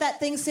going to let that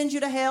thing send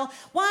you to hell?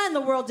 Why in the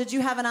world did you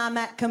have an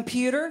iMac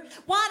computer?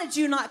 Why did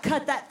you not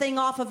cut that thing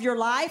off of your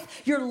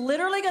life? You're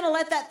literally going to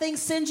let that thing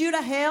send you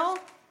to hell?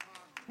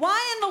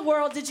 Why in the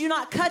world did you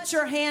not cut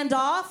your hand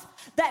off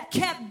that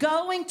kept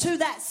going to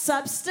that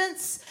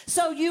substance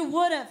so you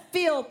wouldn't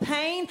feel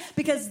pain?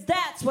 Because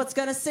that's what's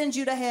going to send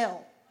you to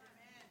hell.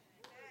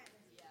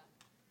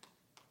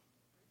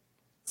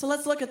 So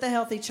let's look at the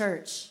healthy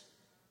church.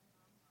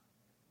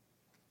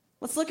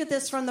 Let's look at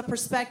this from the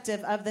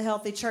perspective of the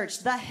healthy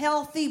church, the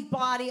healthy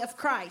body of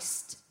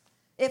Christ.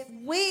 If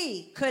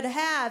we could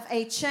have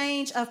a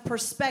change of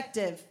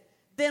perspective,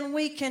 then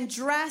we can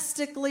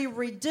drastically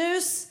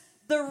reduce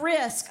the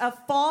risk of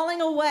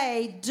falling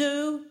away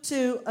due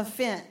to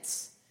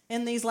offense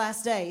in these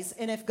last days.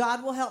 And if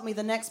God will help me,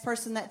 the next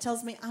person that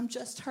tells me I'm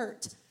just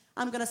hurt,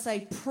 I'm going to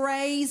say,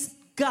 praise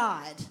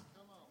God.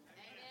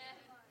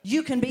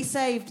 You can be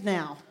saved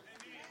now.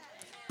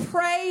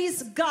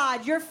 Praise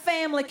God. Your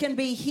family can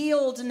be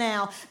healed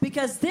now,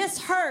 because this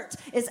hurt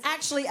is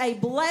actually a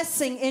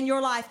blessing in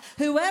your life.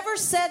 Whoever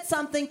said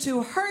something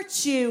to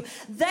hurt you,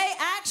 they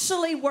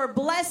actually were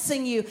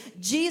blessing you.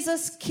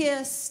 Jesus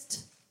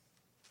kissed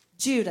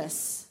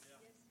Judas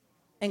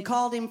and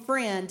called him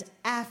friend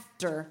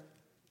after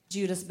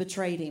Judas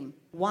betrayed him.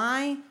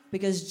 Why?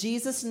 Because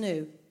Jesus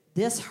knew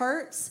this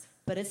hurts,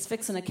 but it's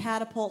fixing to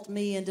catapult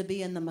me into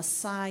being the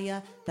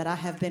Messiah that I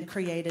have been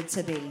created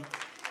to be.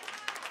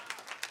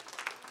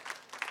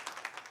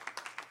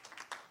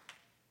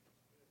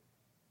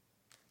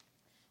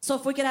 So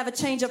if we could have a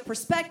change of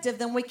perspective,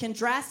 then we can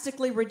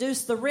drastically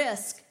reduce the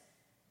risk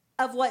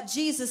of what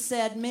Jesus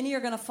said. Many are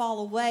going to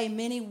fall away.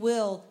 Many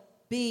will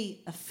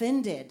be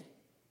offended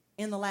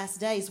in the last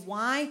days.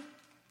 Why?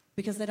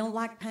 Because they don't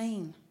like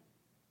pain.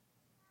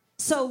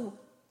 So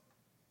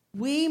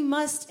we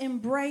must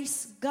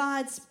embrace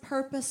God's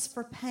purpose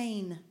for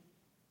pain.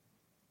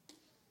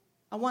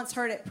 I once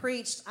heard it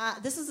preached.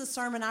 This is a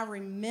sermon I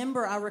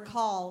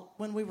recall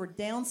when we were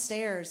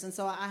downstairs. And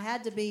so I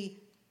had to be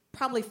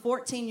probably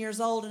 14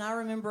 years old, and I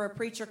remember a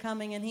preacher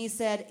coming, and he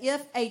said,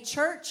 if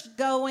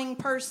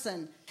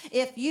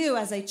you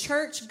as a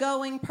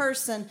church-going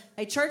person,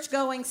 a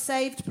church-going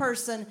saved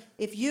person,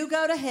 if you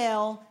go to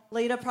hell,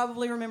 Lita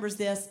probably remembers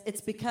this.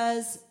 It's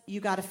because you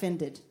got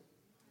offended.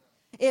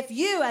 If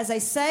you, as a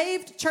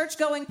saved,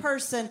 church-going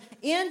person,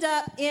 end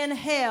up in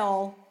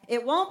hell,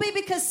 it won't be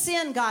because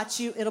sin got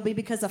you. It'll be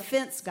because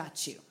offense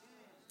got you.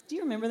 Do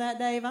you remember that,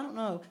 Dave? I don't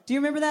know. Do you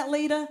remember that,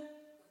 Lita?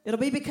 It'll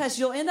be because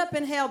you'll end up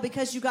in hell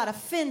because you got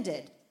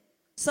offended.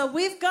 So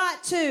we've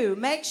got to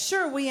make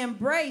sure we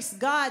embrace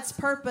God's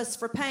purpose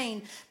for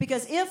pain,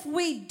 because if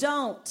we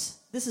don't,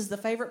 this is the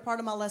favorite part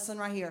of my lesson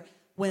right here.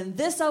 When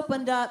this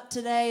opened up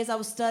today as I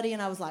was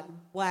studying, I was like,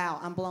 wow,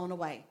 I'm blown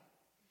away.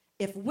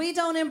 If we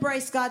don't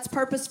embrace God's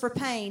purpose for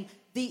pain,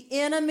 the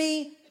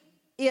enemy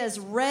is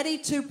ready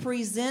to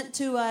present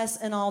to us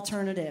an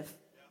alternative.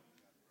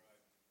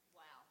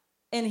 Wow.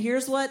 And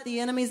here's what the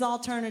enemy's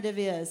alternative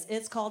is.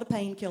 It's called a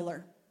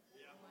painkiller.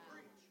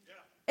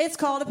 It's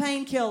called a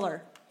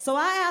painkiller. So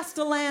I asked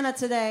Alana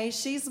today,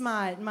 she's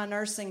my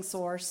nursing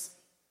source.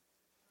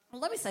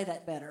 Well, let me say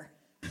that better.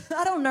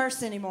 I don't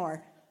nurse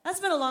anymore. That's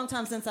been a long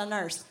time since I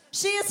nursed.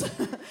 She's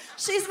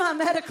my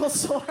medical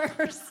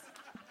source.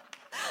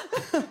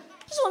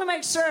 Just want to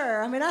make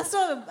sure. I mean, I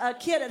still have a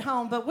kid at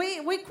home, but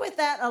we quit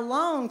that a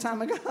long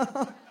time ago.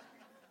 I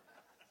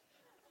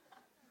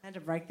had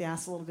to break the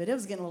ice a little bit. It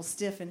was getting a little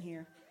stiff in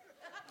here.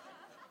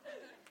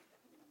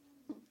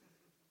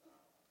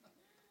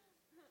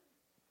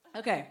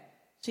 Okay,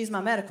 she's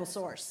my medical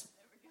source.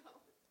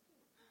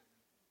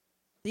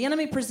 The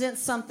enemy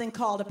presents something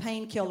called a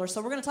painkiller.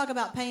 So we're going to talk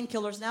about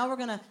painkillers. Now we're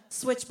going to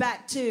switch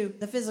back to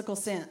the physical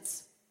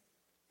sense.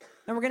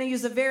 And we're going to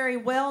use a very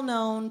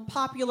well-known,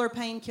 popular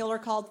painkiller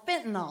called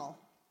fentanyl.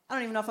 I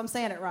don't even know if I'm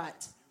saying it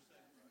right.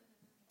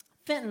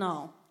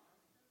 Fentanyl.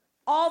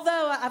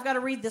 Although, I've got to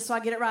read this so I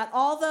get it right.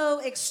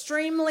 Although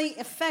extremely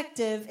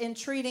effective in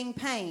treating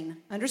pain.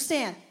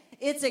 Understand,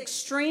 it's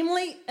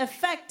extremely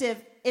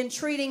effective in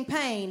treating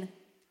pain.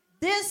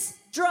 This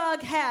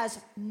drug has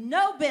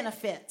no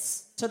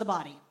benefits to the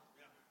body.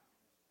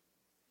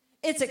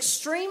 It's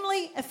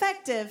extremely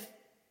effective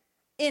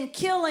in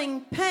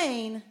killing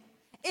pain.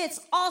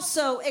 It's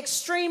also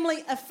extremely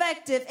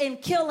effective in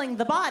killing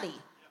the body.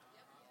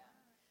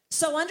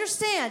 So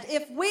understand,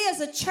 if we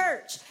as a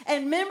church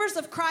and members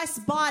of Christ's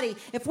body,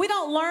 if we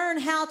don't learn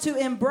how to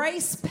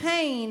embrace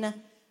pain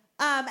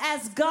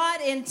as God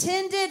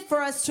intended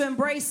for us to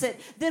embrace it,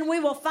 then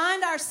we will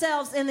find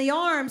ourselves in the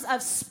arms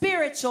of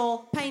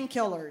spiritual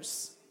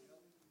painkillers.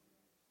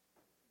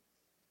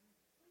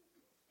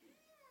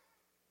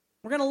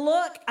 We're going to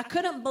look. I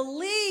couldn't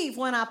believe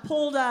when I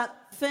pulled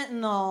up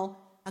fentanyl.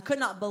 I could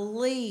not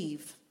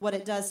believe what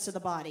it does to the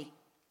body.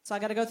 So I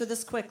got to go through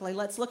this quickly.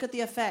 Let's look at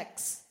the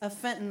effects of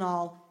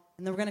fentanyl,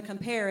 and then we're going to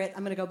compare it.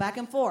 I'm going to go back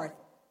and forth.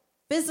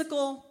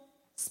 Physical,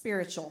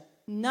 spiritual.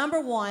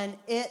 Number one,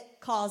 it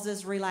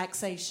causes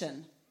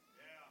relaxation.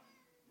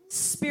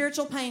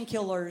 Spiritual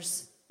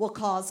painkillers will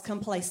cause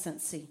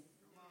complacency.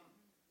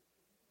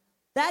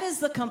 That is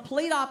the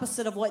complete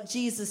opposite of what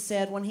Jesus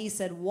said when he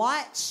said,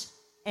 watch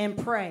and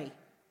pray.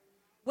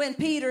 When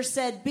Peter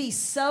said, be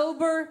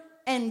sober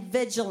and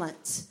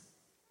vigilant.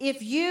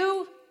 If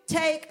you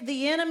take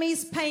the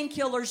enemy's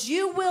painkillers,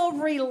 you will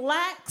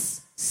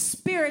relax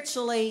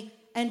spiritually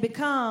and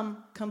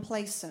become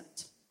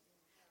complacent.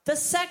 The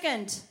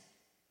second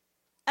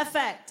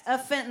effect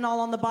of fentanyl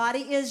on the body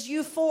is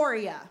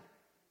euphoria.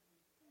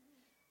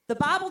 The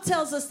Bible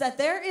tells us that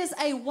there is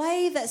a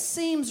way that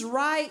seems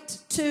right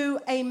to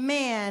a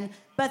man,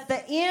 but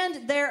the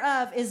end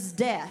thereof is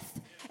death.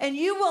 And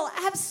you will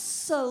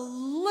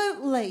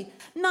absolutely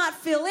not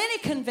feel any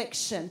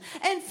conviction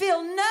and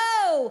feel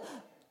no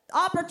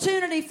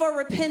opportunity for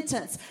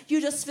repentance.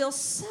 You just feel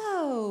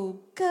so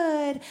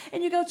good.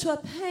 And you go to a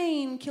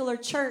painkiller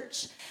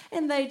church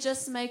and they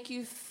just make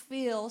you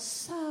feel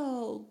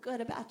so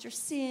good about your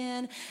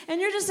sin. And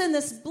you're just in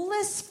this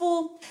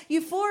blissful,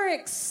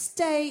 euphoric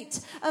state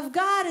of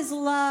God is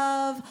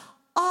love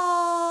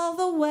all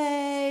the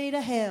way to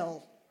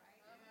hell.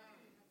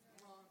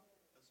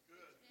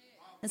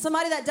 And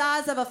somebody that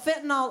dies of a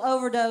fentanyl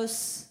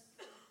overdose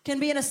can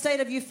be in a state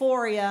of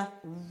euphoria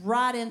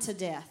right into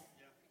death.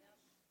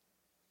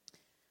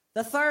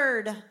 The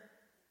third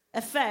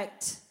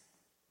effect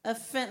of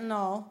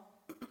fentanyl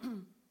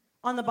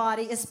on the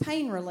body is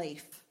pain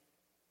relief.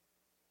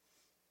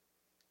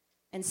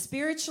 And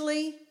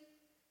spiritually,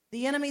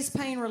 the enemy's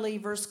pain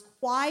relievers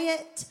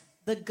quiet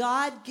the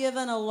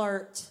God-given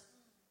alert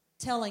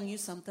telling you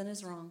something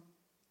is wrong.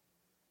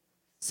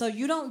 So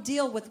you don't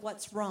deal with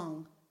what's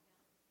wrong.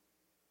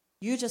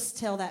 You just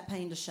tell that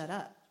pain to shut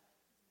up.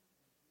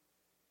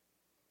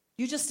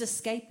 You just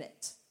escape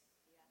it.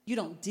 You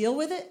don't deal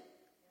with it.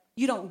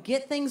 You don't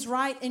get things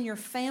right in your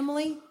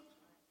family.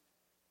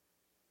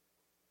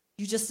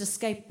 You just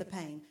escape the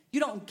pain.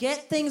 You don't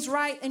get things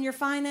right in your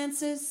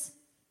finances.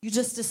 You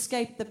just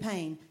escape the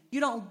pain. You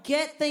don't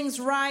get things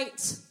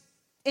right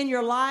in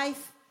your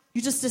life.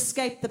 You just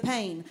escape the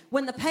pain.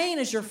 When the pain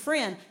is your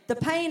friend, the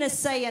pain is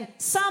saying,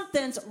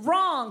 something's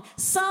wrong.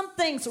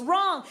 Something's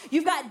wrong.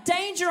 You've got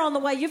danger on the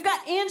way. You've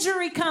got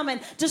injury coming.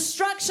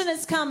 Destruction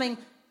is coming.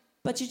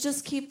 But you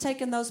just keep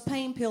taking those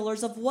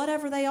painkillers of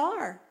whatever they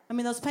are. I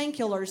mean, those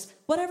painkillers,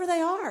 whatever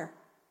they are.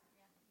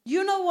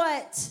 You know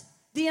what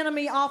the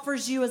enemy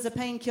offers you as a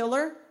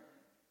painkiller?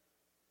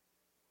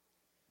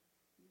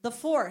 The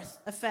fourth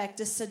effect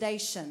is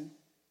sedation.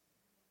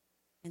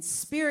 And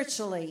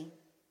spiritually,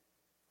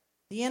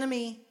 the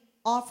enemy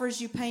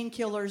offers you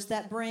painkillers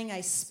that bring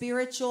a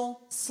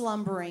spiritual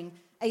slumbering,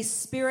 a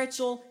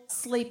spiritual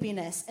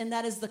sleepiness, and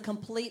that is the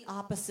complete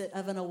opposite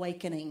of an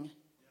awakening.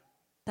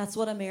 That's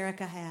what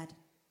America had.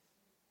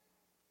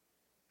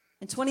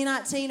 In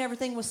 2019,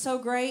 everything was so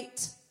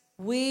great.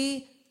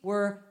 We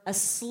were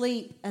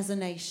asleep as a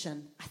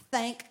nation. I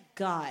thank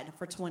God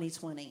for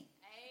 2020.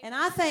 And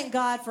I thank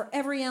God for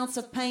every ounce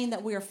of pain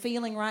that we are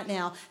feeling right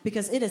now,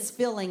 because it is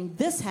filling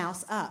this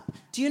house up.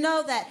 Do you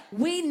know that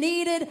we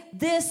needed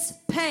this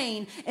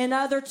pain in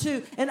order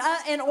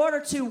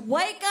to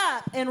wake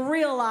up and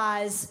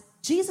realize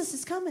Jesus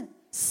is coming.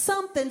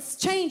 Something's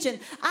changing.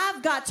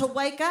 I've got to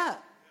wake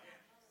up.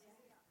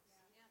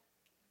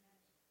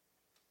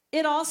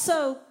 It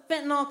also,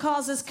 fentanyl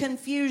causes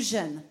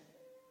confusion.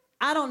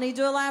 I don't need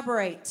to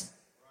elaborate.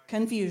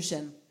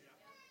 Confusion.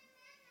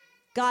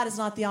 God is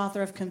not the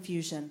author of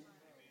confusion.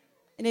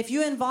 And if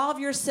you involve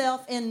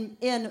yourself in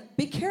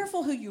be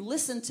careful who you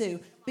listen to,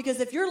 because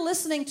if you're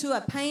listening to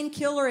a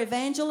painkiller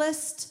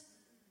evangelist,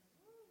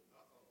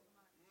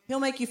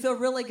 he'll make you feel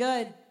really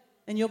good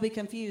and you'll be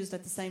confused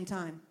at the same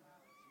time.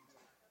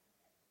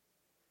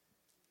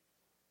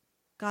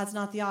 God's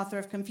not the author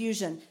of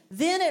confusion.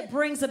 Then it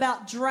brings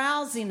about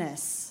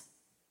drowsiness,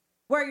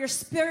 where you're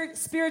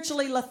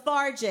spiritually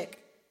lethargic.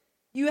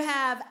 You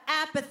have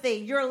apathy,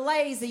 you're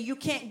lazy, you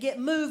can't get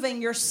moving,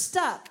 you're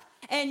stuck.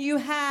 And you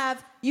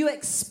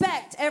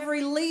expect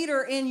every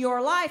leader in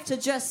your life to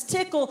just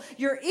tickle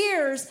your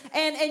ears,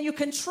 and you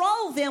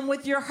control them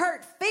with your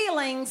hurt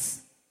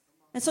feelings.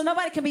 And so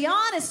nobody can be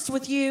honest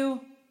with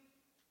you.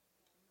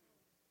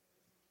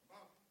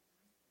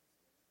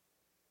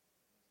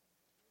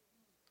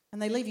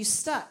 And they leave you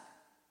stuck.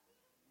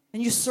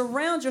 And you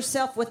surround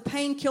yourself with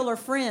painkiller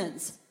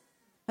friends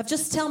of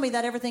just tell me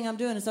that everything I'm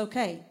doing is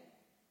okay.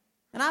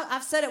 And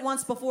I've said it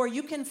once before,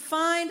 you can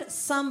find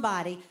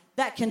somebody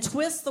that can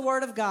twist the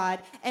word of God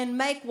and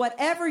make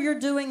whatever you're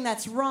doing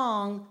that's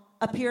wrong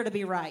appear to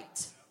be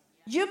right.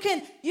 You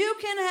can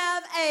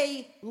have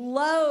a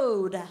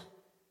load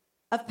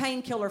of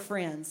painkiller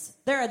friends.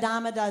 They're a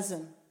dime a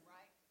dozen.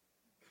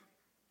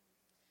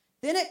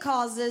 Then it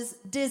causes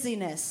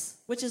dizziness,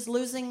 which is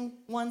losing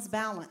one's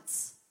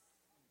balance.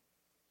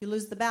 You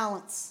lose the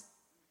balance.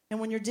 And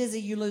when you're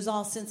dizzy, you lose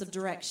all sense of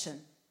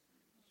direction.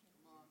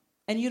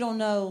 And you don't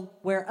know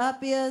where up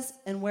is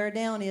and where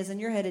down is, and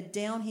you're headed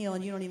downhill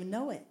and you don't even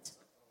know it.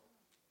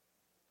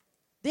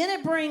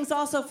 Then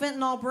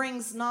fentanyl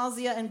brings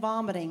nausea and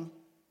vomiting.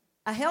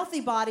 A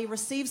healthy body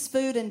receives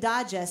food and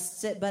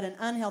digests it, but an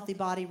unhealthy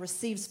body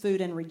receives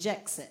food and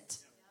rejects it.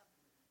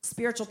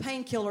 Spiritual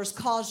painkillers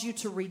cause you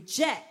to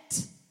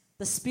reject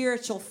the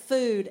spiritual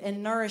food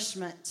and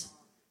nourishment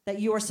that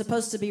you are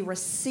supposed to be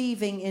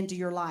receiving into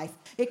your life.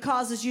 It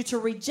causes you to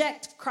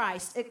reject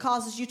Christ. It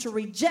causes you to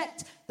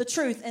reject the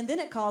truth. And then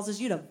it causes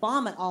you to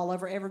vomit all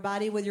over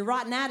everybody with your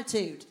rotten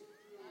attitude.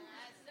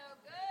 That's so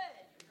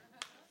good.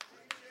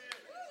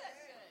 Ooh, that's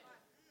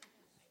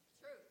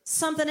good.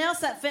 Something else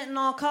that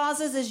fentanyl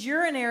causes is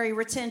urinary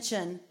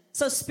retention.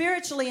 So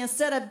spiritually,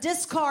 instead of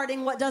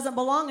discarding what doesn't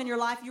belong in your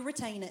life, you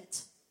retain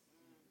it.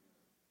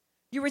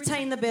 You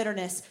retain the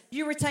bitterness.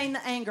 You retain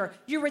the anger.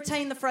 You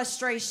retain the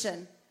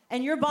frustration.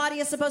 And your body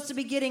is supposed to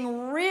be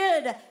getting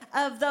rid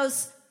of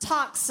those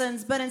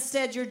toxins, but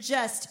instead you're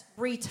just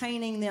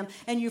retaining them.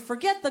 And you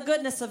forget the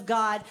goodness of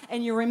God,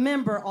 and you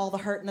remember all the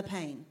hurt and the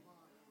pain.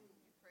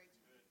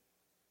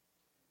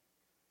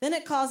 Then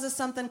it causes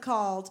something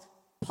called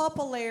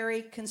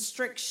pupillary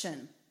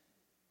constriction.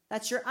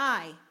 That's your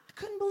eye. I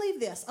couldn't believe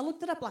this. I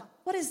looked it up like,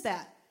 what is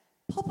that?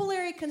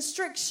 Pupillary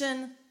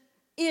constriction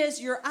is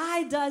your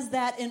eye does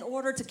that in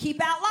order to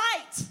keep out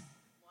light.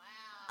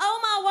 Oh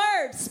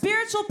my word,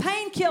 spiritual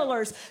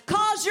painkillers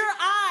cause your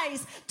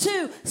eyes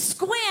to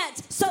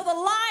squint so the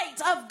light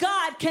of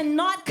God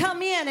cannot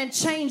come in and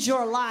change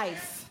your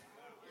life.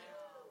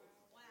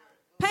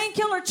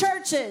 Painkiller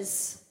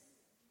churches,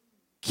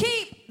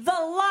 keep the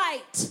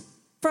light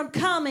from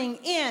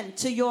coming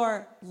into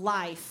your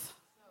life.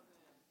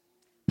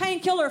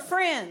 Painkiller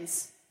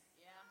friends,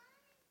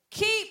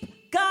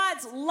 keep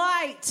God's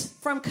light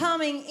from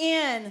coming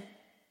in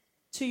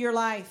to your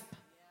life.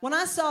 When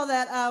I saw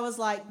that, I was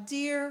like,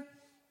 dear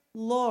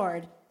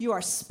Lord, you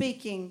are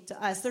speaking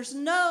to us. There's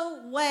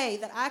no way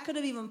that I could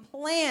have even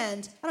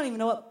planned. I don't even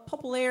know what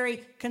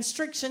pupillary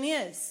constriction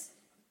is.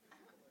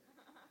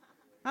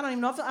 I don't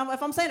even know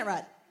if I'm saying it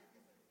right.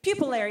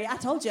 Pupillary, I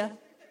told you.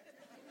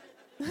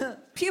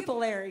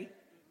 Pupillary.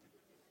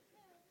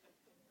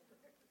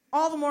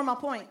 All the more my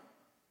point.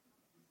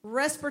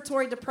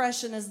 Respiratory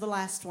depression is the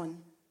last one,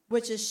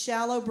 which is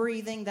shallow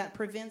breathing that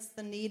prevents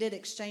the needed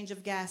exchange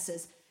of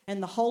gases.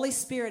 And the Holy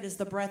Spirit is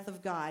the breath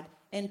of God.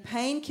 And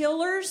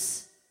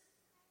painkillers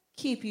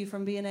keep you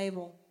from being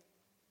able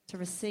to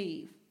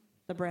receive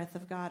the breath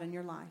of God in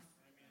your life.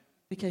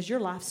 Because your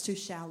life's too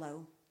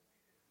shallow.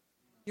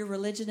 Your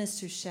religion is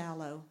too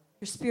shallow.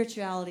 Your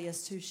spirituality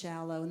is too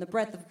shallow, and the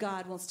breath of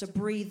God wants to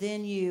breathe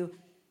in you,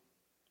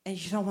 and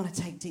you don't want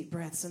to take deep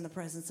breaths in the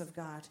presence of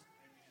God.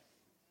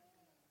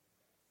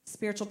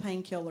 Spiritual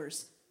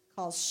painkillers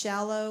cause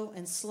shallow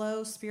and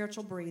slow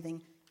spiritual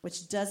breathing,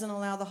 which doesn't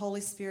allow the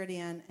Holy Spirit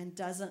in and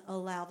doesn't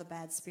allow the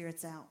bad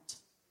spirits out.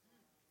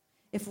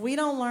 If we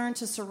don't learn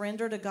to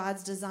surrender to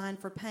God's design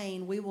for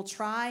pain, we will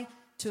try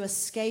to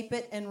escape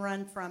it and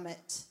run from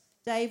it.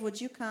 Dave,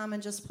 would you come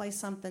and just play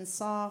something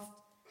soft?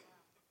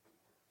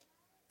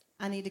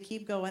 I need to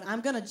keep going.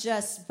 I'm going to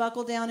just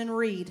buckle down and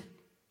read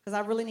because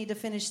I really need to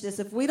finish this.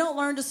 If we don't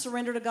learn to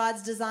surrender to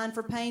God's design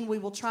for pain, we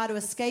will try to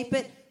escape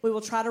it. We will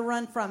try to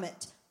run from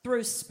it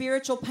through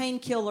spiritual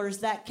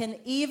painkillers that can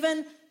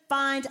even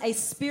find a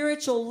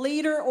spiritual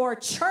leader or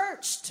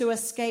church to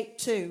escape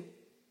to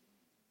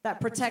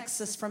that protects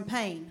us from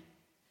pain.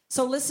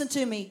 So listen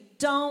to me.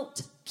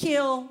 Don't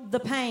kill the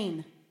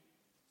pain.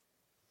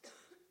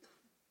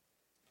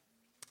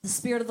 The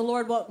Spirit of the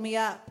Lord woke me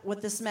up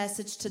with this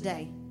message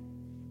today.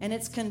 And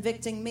it's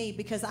convicting me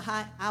because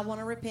I want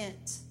to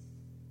repent.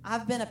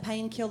 I've been a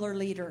painkiller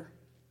leader.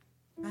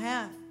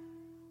 I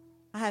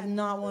have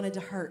not wanted to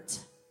hurt.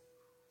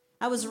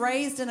 I was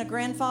raised in a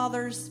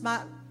grandfather's.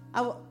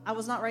 I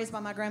was not raised by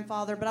my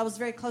grandfather, but I was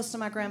very close to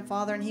my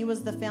grandfather, and he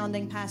was the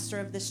founding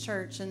pastor of this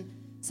church. And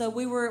so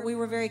we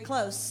were very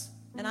close.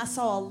 And I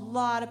saw a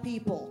lot of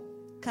people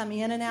come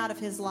in and out of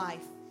his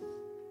life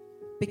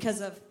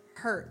because of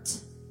hurt.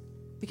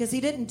 Because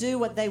he didn't do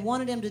what they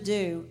wanted him to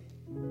do.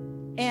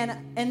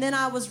 And then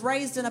I was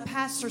raised in a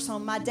pastor's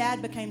home. My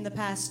dad became the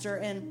pastor,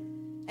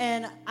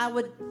 and I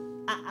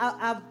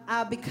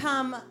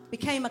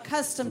became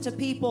accustomed to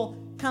people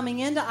coming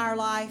into our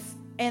life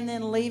and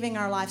then leaving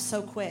our life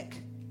so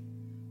quick.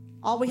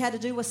 All we had to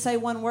do was say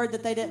one word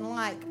that they didn't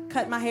like.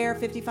 Cut my hair,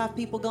 55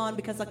 people gone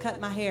because I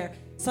cut my hair.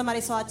 Somebody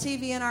saw a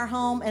TV in our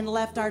home and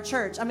left our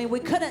church. I mean, we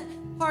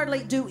couldn't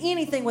hardly do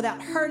anything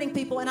without hurting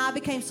people, and I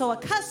became so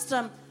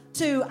accustomed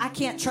to, I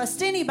can't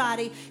trust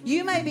anybody.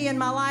 You may be in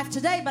my life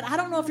today, but I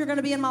don't know if you're going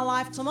to be in my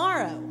life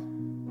tomorrow.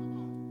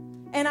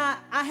 And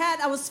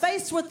I was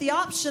faced with the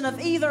option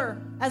of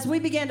either, as we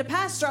began to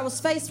pastor, I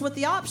was faced with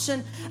the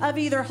option of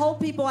either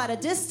hold people at a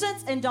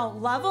distance and don't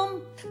love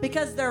them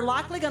because they're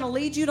likely going to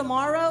lead you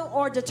tomorrow,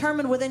 or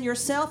determine within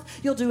yourself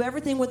you'll do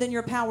everything within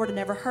your power to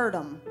never hurt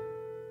them.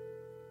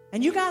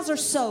 And you guys are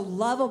so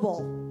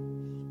lovable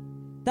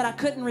that I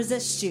couldn't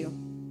resist you.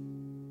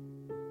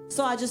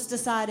 So I just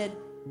decided,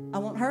 I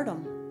won't hurt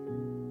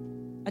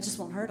them. I just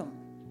won't hurt them.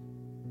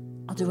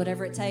 I'll do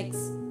whatever it takes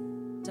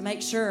to make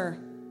sure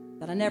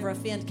that I never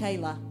offend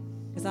Kayla,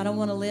 because I don't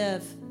want to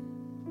live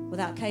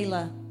without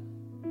Kayla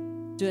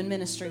doing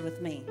ministry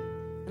with me.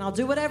 And I'll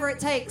do whatever it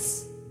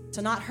takes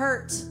to not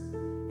hurt,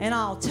 and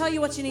I'll tell you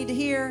what you need to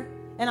hear,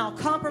 and I'll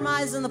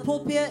compromise in the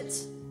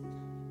pulpit.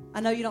 I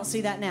know you don't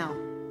see that now.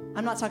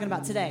 I'm not talking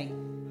about today.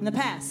 In the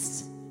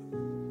past.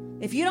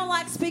 If you don't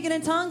like speaking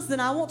in tongues, then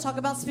I won't talk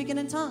about speaking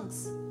in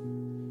tongues.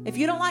 If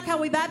you don't like how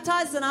we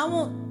baptize, then I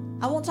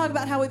won't talk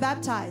about how we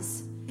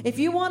baptize. If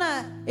you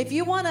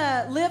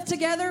wanna live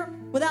together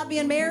without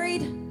being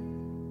married,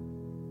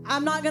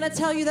 I'm not gonna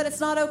tell you that it's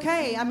not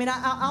okay. I mean,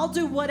 I'll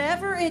do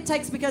whatever it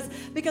takes because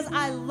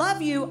I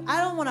love you.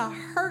 I don't want to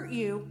hurt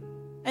you,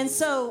 and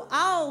so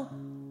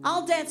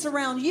I'll dance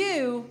around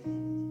you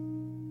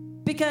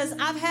because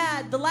I've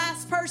had the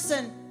last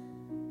person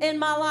in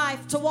my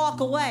life to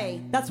walk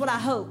away. That's what I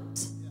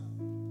hoped.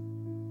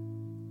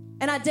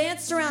 And I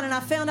danced around and I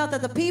found out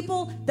that the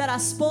people that I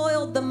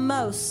spoiled the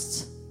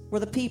most were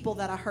the people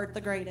that I hurt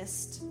the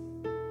greatest.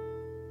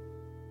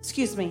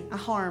 I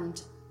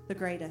harmed the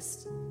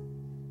greatest.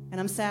 And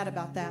I'm sad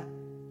about that.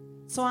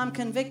 So I'm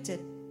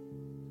convicted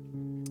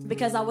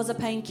because I was a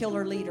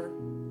painkiller leader.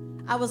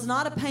 I was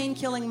not a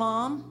pain-killing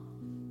mom.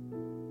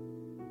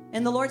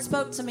 And the Lord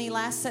spoke to me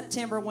last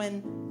September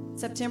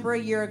a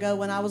year ago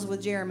when I was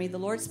with Jeremy. The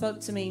Lord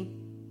spoke to me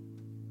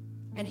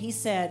and He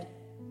said,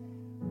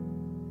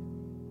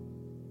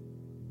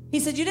 you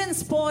didn't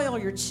spoil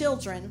your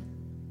children,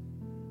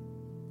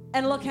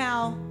 and look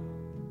how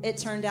it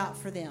turned out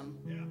for them.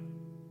 Yeah.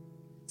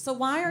 So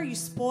why are you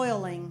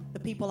spoiling the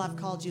people I've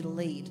called you to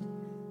lead?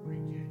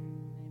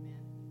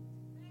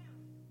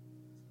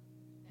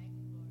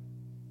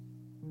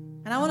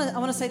 And I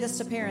want to say this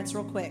to parents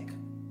real quick.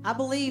 I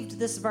believed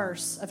this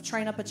verse of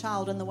train up a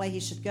child in the way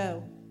he should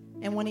go,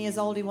 and when he is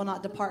old, he will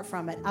not depart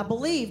from it. I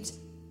believed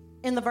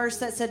in the verse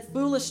that said,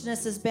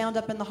 foolishness is bound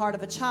up in the heart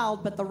of a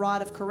child, but the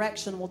rod of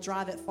correction will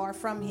drive it far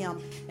from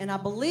him. And I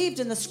believed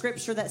in the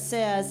scripture that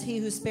says, he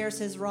who spares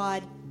his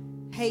rod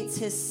hates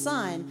his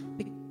son,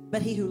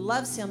 but he who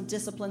loves him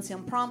disciplines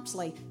him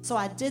promptly. So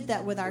I did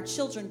that with our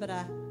children, but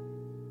I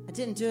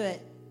didn't do it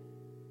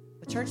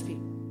with church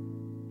people.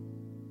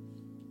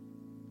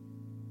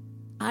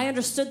 I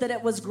understood that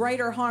it was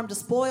greater harm to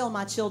spoil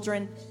my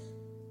children,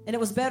 and it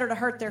was better to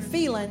hurt their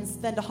feelings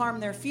than to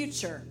harm their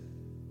future.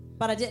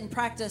 But I didn't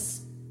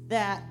practice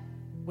that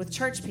with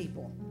church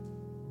people.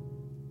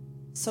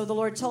 So the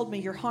Lord told me,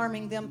 you're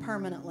harming them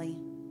permanently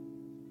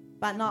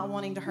by not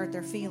wanting to hurt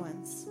their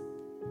feelings.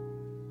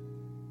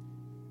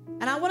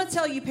 And I want to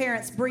tell you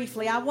parents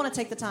briefly, I want to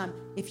take the time.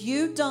 If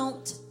you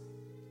don't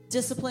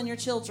discipline your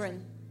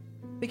children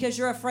because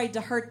you're afraid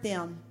to hurt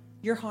them,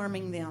 you're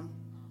harming them.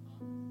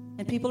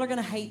 And people are going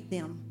to hate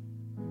them.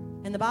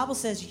 And the Bible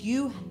says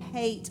you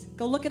hate.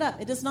 Go look it up.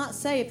 It does not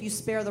say if you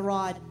spare the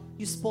rod,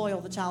 you spoil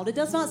the child. It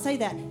does not say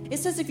that. It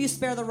says if you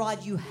spare the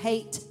rod, you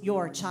hate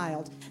your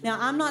child. Now,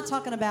 I'm not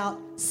talking about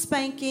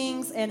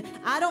spankings, and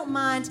I don't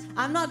mind.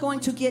 I'm not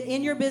going to get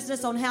in your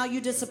business on how you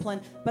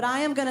discipline, but I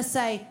am going to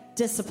say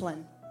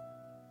discipline.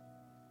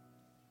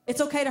 It's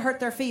okay to hurt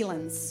their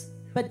feelings,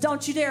 but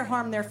don't you dare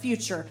harm their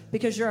future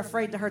because you're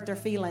afraid to hurt their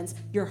feelings.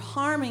 You're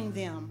harming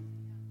them.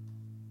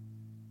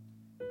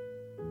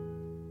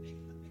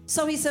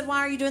 So he said, why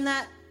are you doing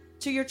that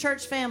to your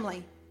church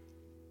family?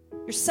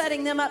 You're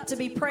setting them up to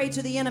be prey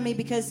to the enemy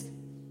because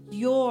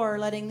you're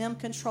letting them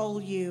control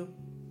you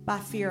by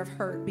fear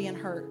of being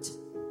hurt.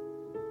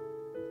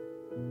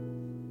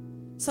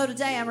 So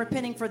today I'm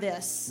repenting for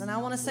this. And I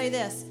want to say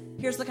this.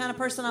 Here's the kind of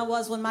person I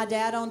was when my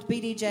dad owned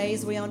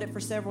BDJ's. We owned it for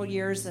several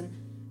years, and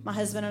my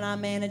husband and I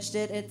managed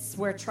it. It's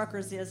where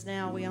Truckers is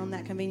now. We own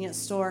that convenience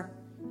store.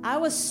 I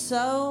was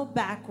so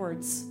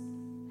backwards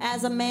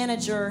as a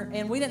manager,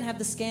 and we didn't have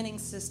the scanning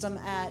system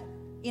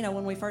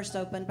when we first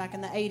opened back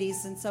in the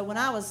 80s. And so when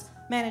I was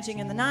managing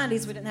in the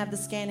 90s, we didn't have the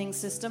scanning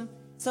system.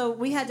 So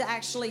we had to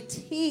actually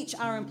teach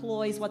our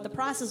employees what the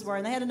prices were,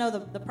 and they had to know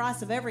the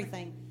price of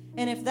everything.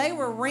 And if they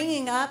were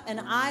ringing up an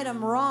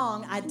item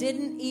wrong, I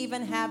didn't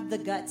even have the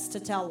guts to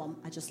tell them.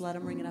 I just let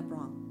them ring it up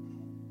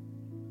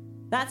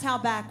wrong. That's how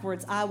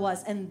backwards I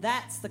was, and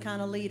that's the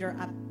kind of leader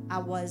I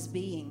was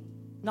being.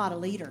 Not a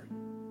leader.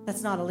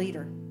 That's not a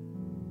leader.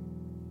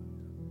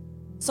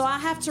 So I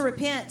have to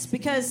repent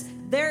because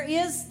there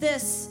is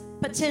this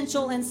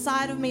potential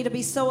inside of me to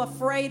be so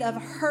afraid of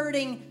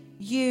hurting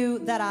you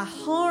that I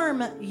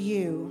harm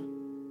you.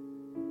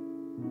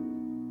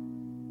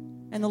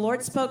 And the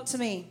Lord spoke to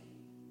me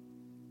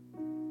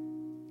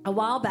a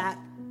while back,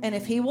 and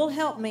if he will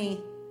help me,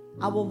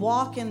 I will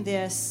walk in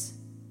this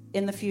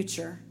in the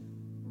future.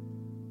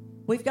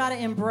 We've got to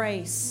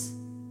embrace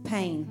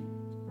pain.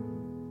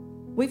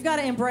 We've got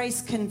to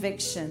embrace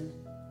conviction.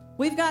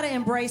 We've got to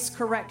embrace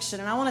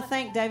correction. And I want to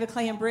thank David,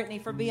 Clay, and Brittany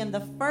for being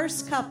the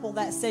first couple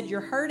that said, you're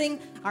hurting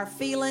our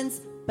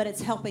feelings, but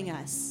it's helping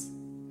us.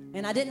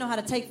 And I didn't know how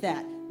to take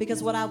that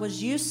because what I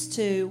was used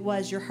to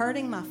was, you're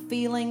hurting my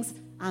feelings,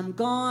 I'm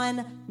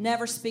gone,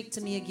 never speak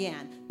to me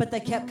again. But they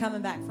kept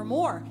coming back for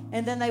more.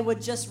 And then they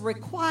would just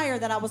require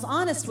that I was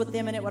honest with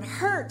them, and it would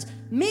hurt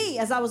me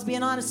as I was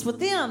being honest with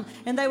them.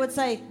 And they would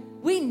say,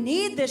 we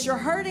need this. You're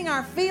hurting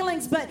our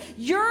feelings, but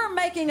you're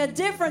making a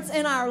difference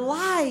in our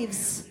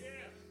lives.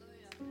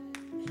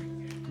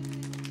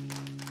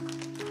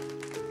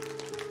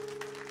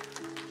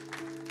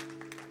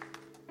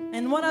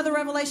 And one other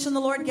revelation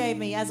the Lord gave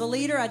me. As a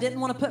leader, I didn't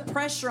want to put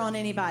pressure on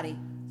anybody.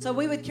 So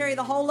we would carry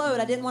the whole load.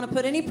 I didn't want to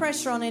put any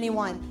pressure on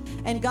anyone.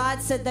 And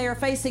God said they are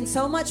facing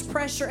so much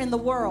pressure in the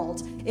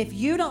world. If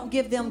you don't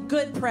give them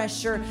good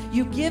pressure,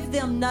 you give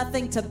them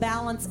nothing to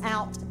balance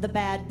out the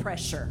bad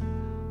pressure.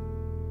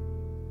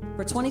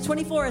 For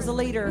 2024 as a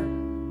leader,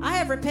 I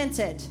have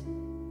repented.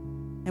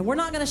 And we're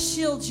not going to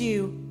shield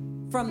you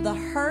from the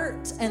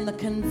hurt and the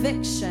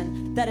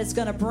conviction that is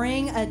going to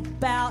bring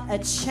about a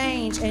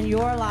change in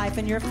your life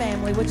and your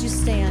family. Would you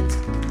stand?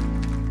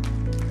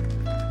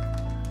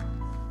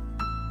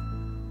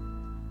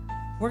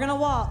 We're going to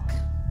walk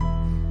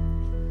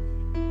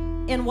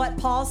in what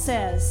Paul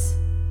says.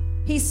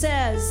 He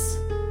says,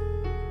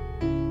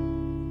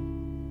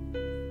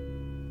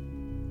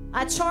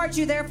 I charge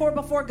you therefore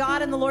before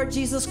God and the Lord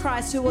Jesus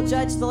Christ, who will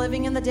judge the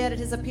living and the dead at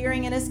his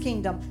appearing in his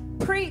kingdom.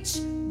 Preach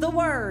the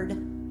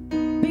word.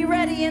 Be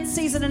ready in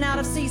season and out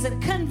of season.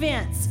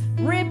 Convince,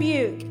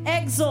 rebuke,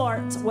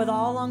 exhort with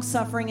all long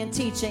suffering and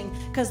teaching,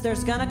 because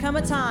there's going to come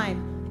a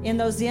time in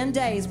those end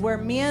days where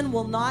men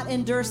will not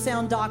endure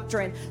sound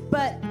doctrine,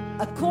 but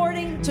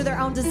according to their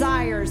own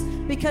desires,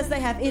 because they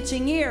have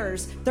itching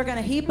ears, they're going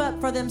to heap up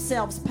for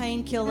themselves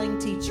pain-killing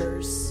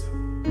teachers,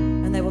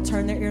 and they will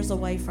turn their ears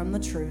away from the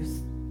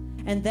truth.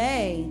 And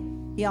they,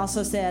 he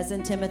also says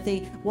in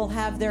Timothy, will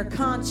have their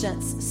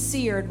conscience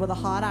seared with a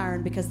hot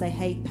iron because they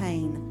hate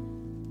pain.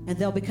 And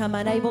they'll become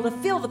unable to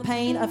feel the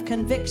pain of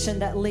conviction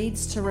that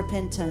leads to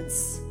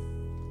repentance.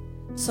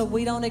 So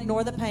we don't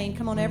ignore the pain.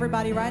 Come on,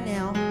 everybody, right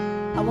now.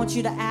 I want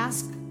you to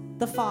ask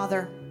the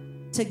Father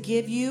to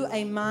give you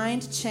a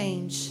mind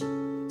change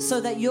so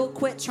that you'll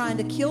quit trying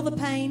to kill the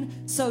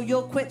pain, so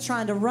you'll quit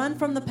trying to run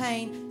from the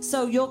pain,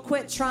 so you'll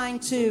quit trying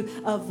to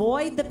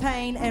avoid the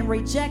pain and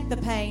reject the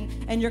pain,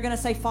 and you're going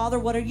to say, Father,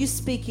 what are you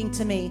speaking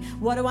to me?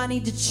 What do I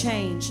need to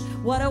change?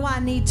 What do I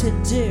need to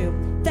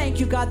do?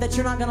 Thank you, God, that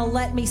you're not going to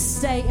let me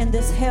stay in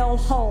this hell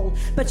hole,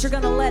 but you're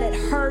going to let it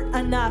hurt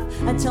enough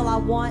until I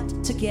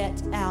want to get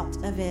out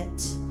of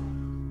it.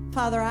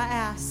 Father, I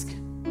ask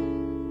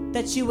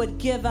that you would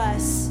give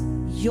us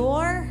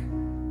your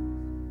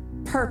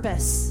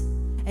purpose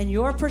and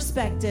your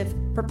perspective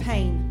for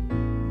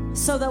pain.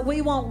 so that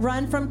we won't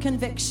run from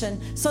conviction,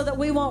 so that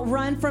we won't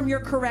run from your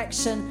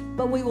correction,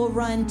 but we will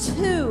run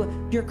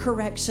to your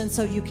correction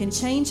so you can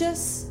change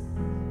us,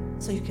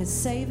 so you can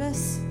save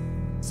us,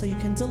 so you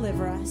can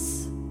deliver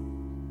us.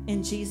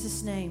 In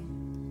Jesus' name,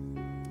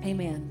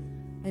 amen.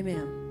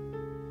 Amen.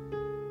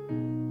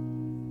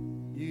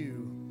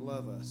 You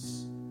love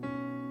us,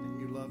 and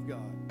you love God.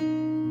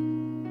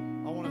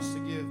 I want us to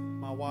give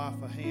my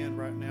wife a hand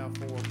right now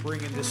for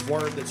bringing this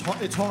word it's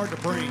hard to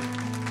bring.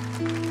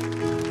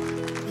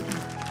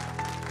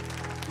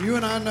 You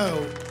and I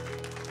know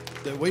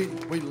that we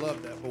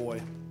love that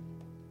boy,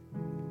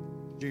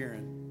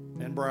 Jaron,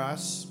 and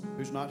Bryce,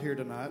 who's not here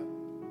tonight,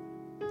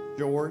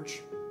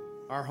 George,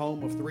 our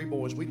home of 3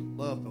 boys. We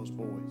love those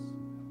boys.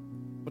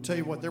 I'll tell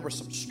you what, there was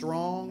some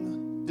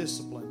strong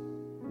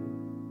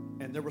discipline,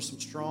 and there were some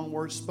strong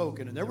words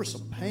spoken, and there was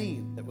some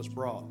pain that was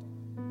brought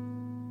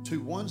to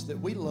ones that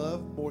we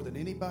love more than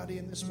anybody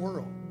in this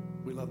world.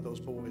 We love those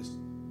boys.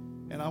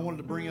 And I wanted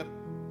to bring up,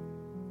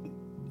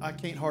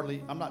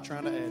 I'm not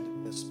trying to add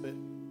to this, but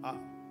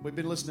we've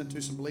been listening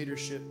to some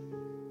leadership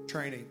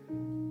training.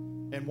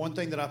 And one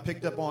thing that I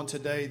picked up on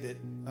today that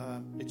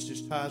it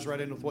just ties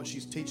right in with what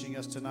she's teaching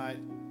us tonight.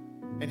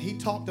 And he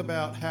talked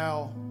about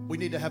how we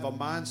need to have a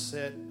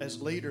mindset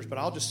as leaders, but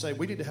I'll just say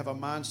we need to have a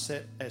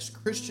mindset as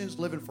Christians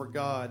living for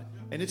God,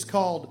 and it's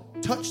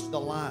called touch the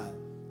line.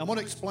 I'm going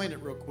to explain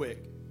it real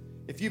quick.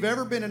 If you've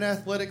ever been in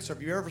athletics, or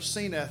if you've ever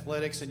seen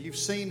athletics, and you've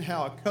seen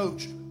how a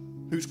coach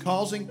who's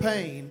causing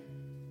pain,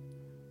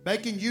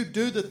 making you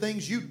do the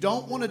things you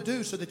don't want to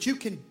do so that you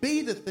can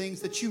be the things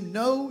that you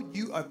know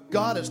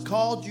God has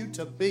called you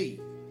to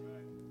be.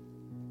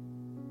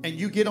 And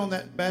you get on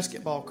that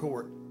basketball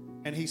court,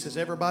 and he says,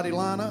 everybody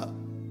line up.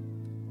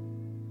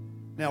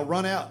 Now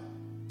run out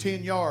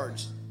 10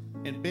 yards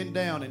and bend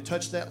down and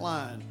touch that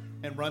line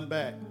and run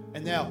back.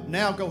 And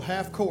now go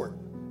half court.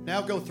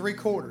 Now go 3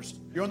 quarters.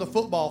 You're on the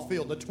football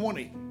field, the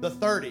 20, the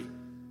 30.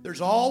 There's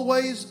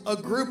always a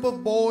group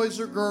of boys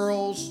or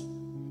girls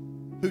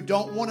who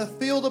don't want to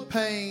feel the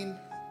pain,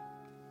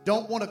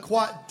 don't want to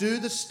quite do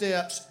the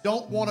steps,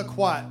 don't want to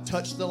quite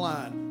touch the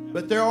line.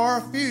 But there are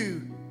a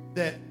few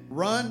that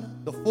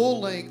run the full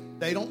length.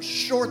 They don't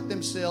short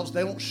themselves.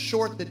 They don't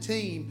short the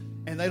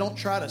team, and they don't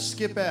try to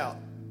skip out.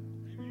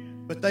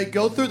 But they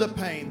go through the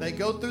pain, they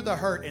go through the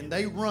hurt, and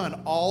they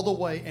run all the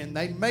way, and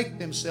they make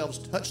themselves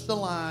touch the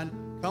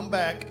line, come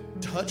back,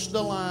 touch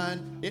the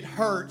line. It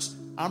hurts.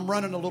 I'm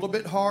running a little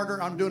bit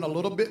harder. I'm doing a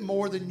little bit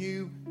more than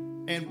you.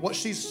 And what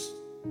she's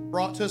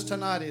brought to us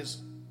tonight is,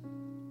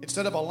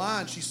 instead of a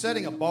line, she's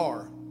setting a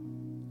bar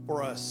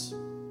for us.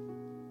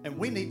 And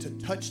we need to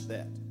touch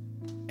that.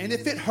 And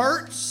if it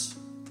hurts,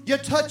 you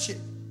touch it.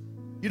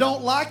 You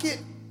don't like it,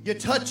 you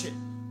touch it.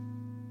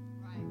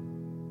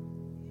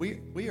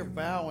 We are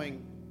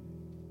vowing,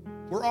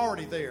 we're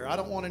already there. I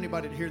don't want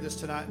anybody to hear this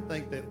tonight and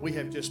think that we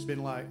have just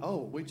been like,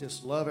 oh, we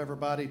just love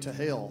everybody to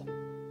hell.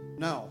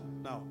 No.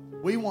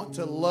 We want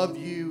to love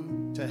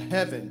you to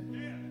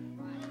heaven.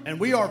 And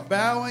we are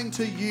vowing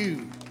to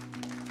you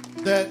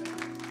that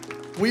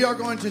we are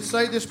going to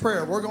say this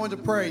prayer. We're going to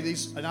pray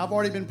these, and I've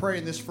already been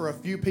praying this for a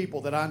few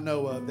people that I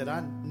know of, that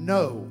I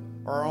know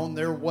are on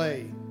their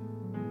way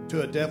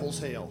to a devil's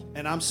hell.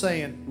 And I'm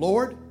saying,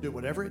 Lord, do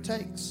whatever it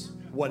takes.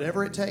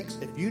 Whatever it takes.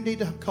 If you need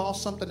to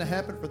cause something to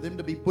happen for them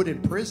to be put in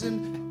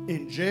prison,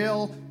 in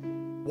jail,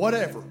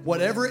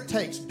 whatever it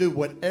takes, do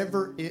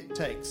whatever it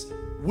takes.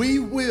 We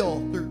will,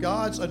 through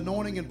God's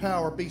anointing and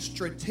power, be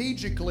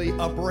strategically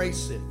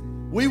abrasive.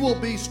 We will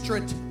be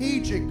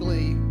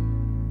strategically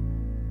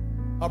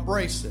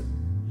abrasive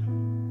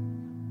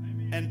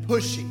and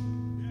pushy.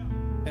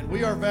 And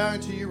we are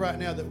vowing to you right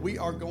now that we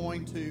are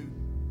going to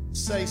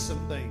say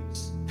some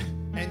things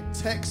and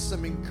text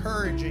some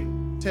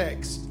encouraging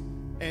text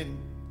and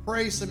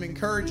pray some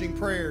encouraging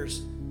prayers.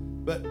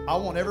 But I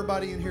want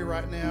everybody in here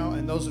right now,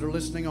 and those that are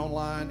listening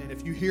online, and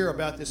if you hear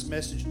about this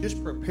message,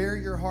 just prepare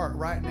your heart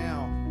right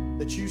now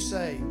that you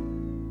say,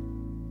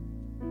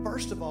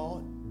 first of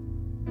all,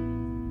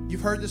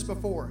 you've heard this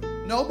before,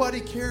 nobody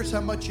cares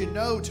how much you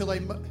know till they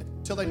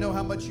know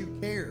how much you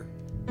care.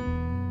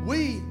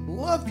 We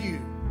love you.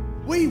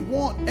 We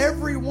want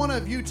every one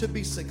of you to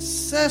be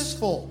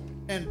successful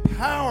and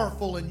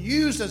powerful and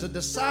used as a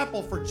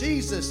disciple for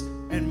Jesus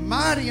and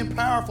mighty and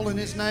powerful in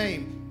His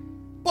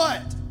name.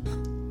 But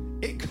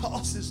it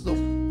causes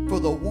for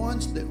the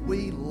ones that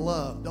we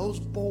love, those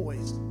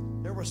boys,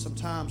 there were some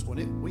times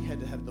when we had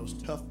to have those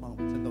tough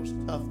moments and those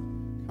tough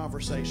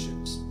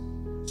conversations.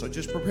 So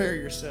just prepare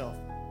yourself.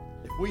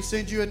 If we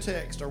send you a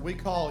text or we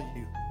call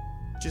you,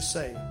 just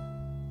say,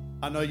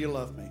 I know you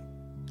love me.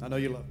 I know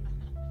you love me.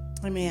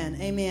 Amen.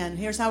 Amen.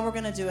 Here's how we're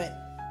going to do it.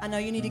 I know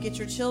you need to get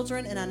your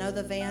children, and I know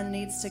the van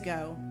needs to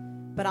go.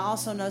 But I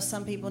also know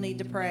some people need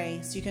to pray.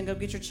 So you can go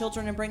get your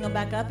children and bring them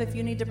back up if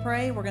you need to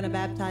pray. We're going to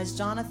baptize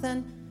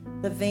Jonathan.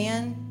 The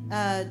van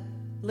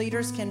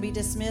leaders can be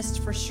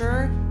dismissed for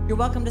sure. You're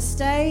welcome to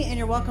stay and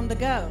you're welcome to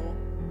go.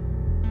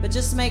 But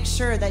just make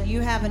sure that you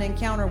have an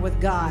encounter with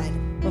God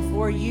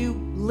before you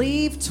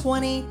leave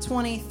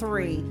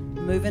 2023,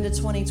 move into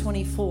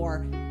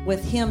 2024.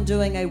 with Him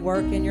doing a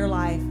work in your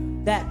life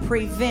that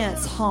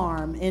prevents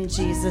harm in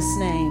Jesus'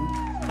 name.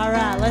 All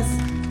right,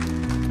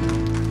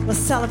 let's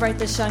celebrate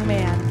this young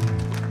man.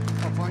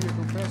 Upon your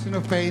confession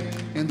of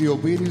faith and the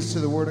obedience to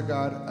the Word of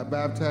God, I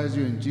baptize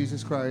you in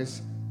Jesus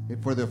Christ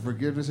and for the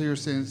forgiveness of your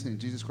sins in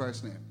Jesus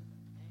Christ's name.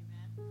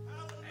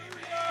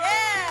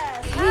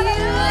 Yes! He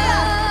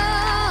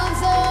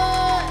loves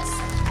us.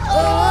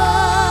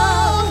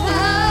 Oh,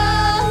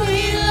 how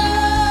He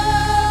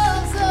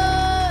loves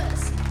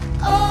us.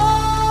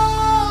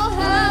 Oh,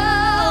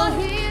 how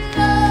He loves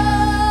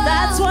us.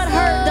 That's what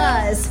hurt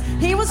does.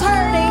 He was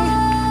hurting,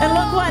 and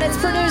look what it's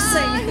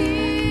producing.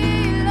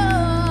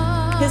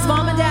 His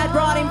mom and dad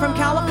brought him from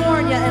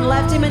California and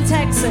left him in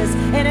Texas,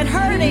 and it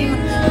hurt him,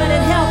 but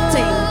it helped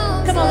him.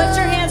 Come on, lift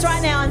your hands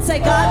right now and say,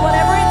 God,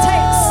 whatever it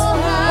takes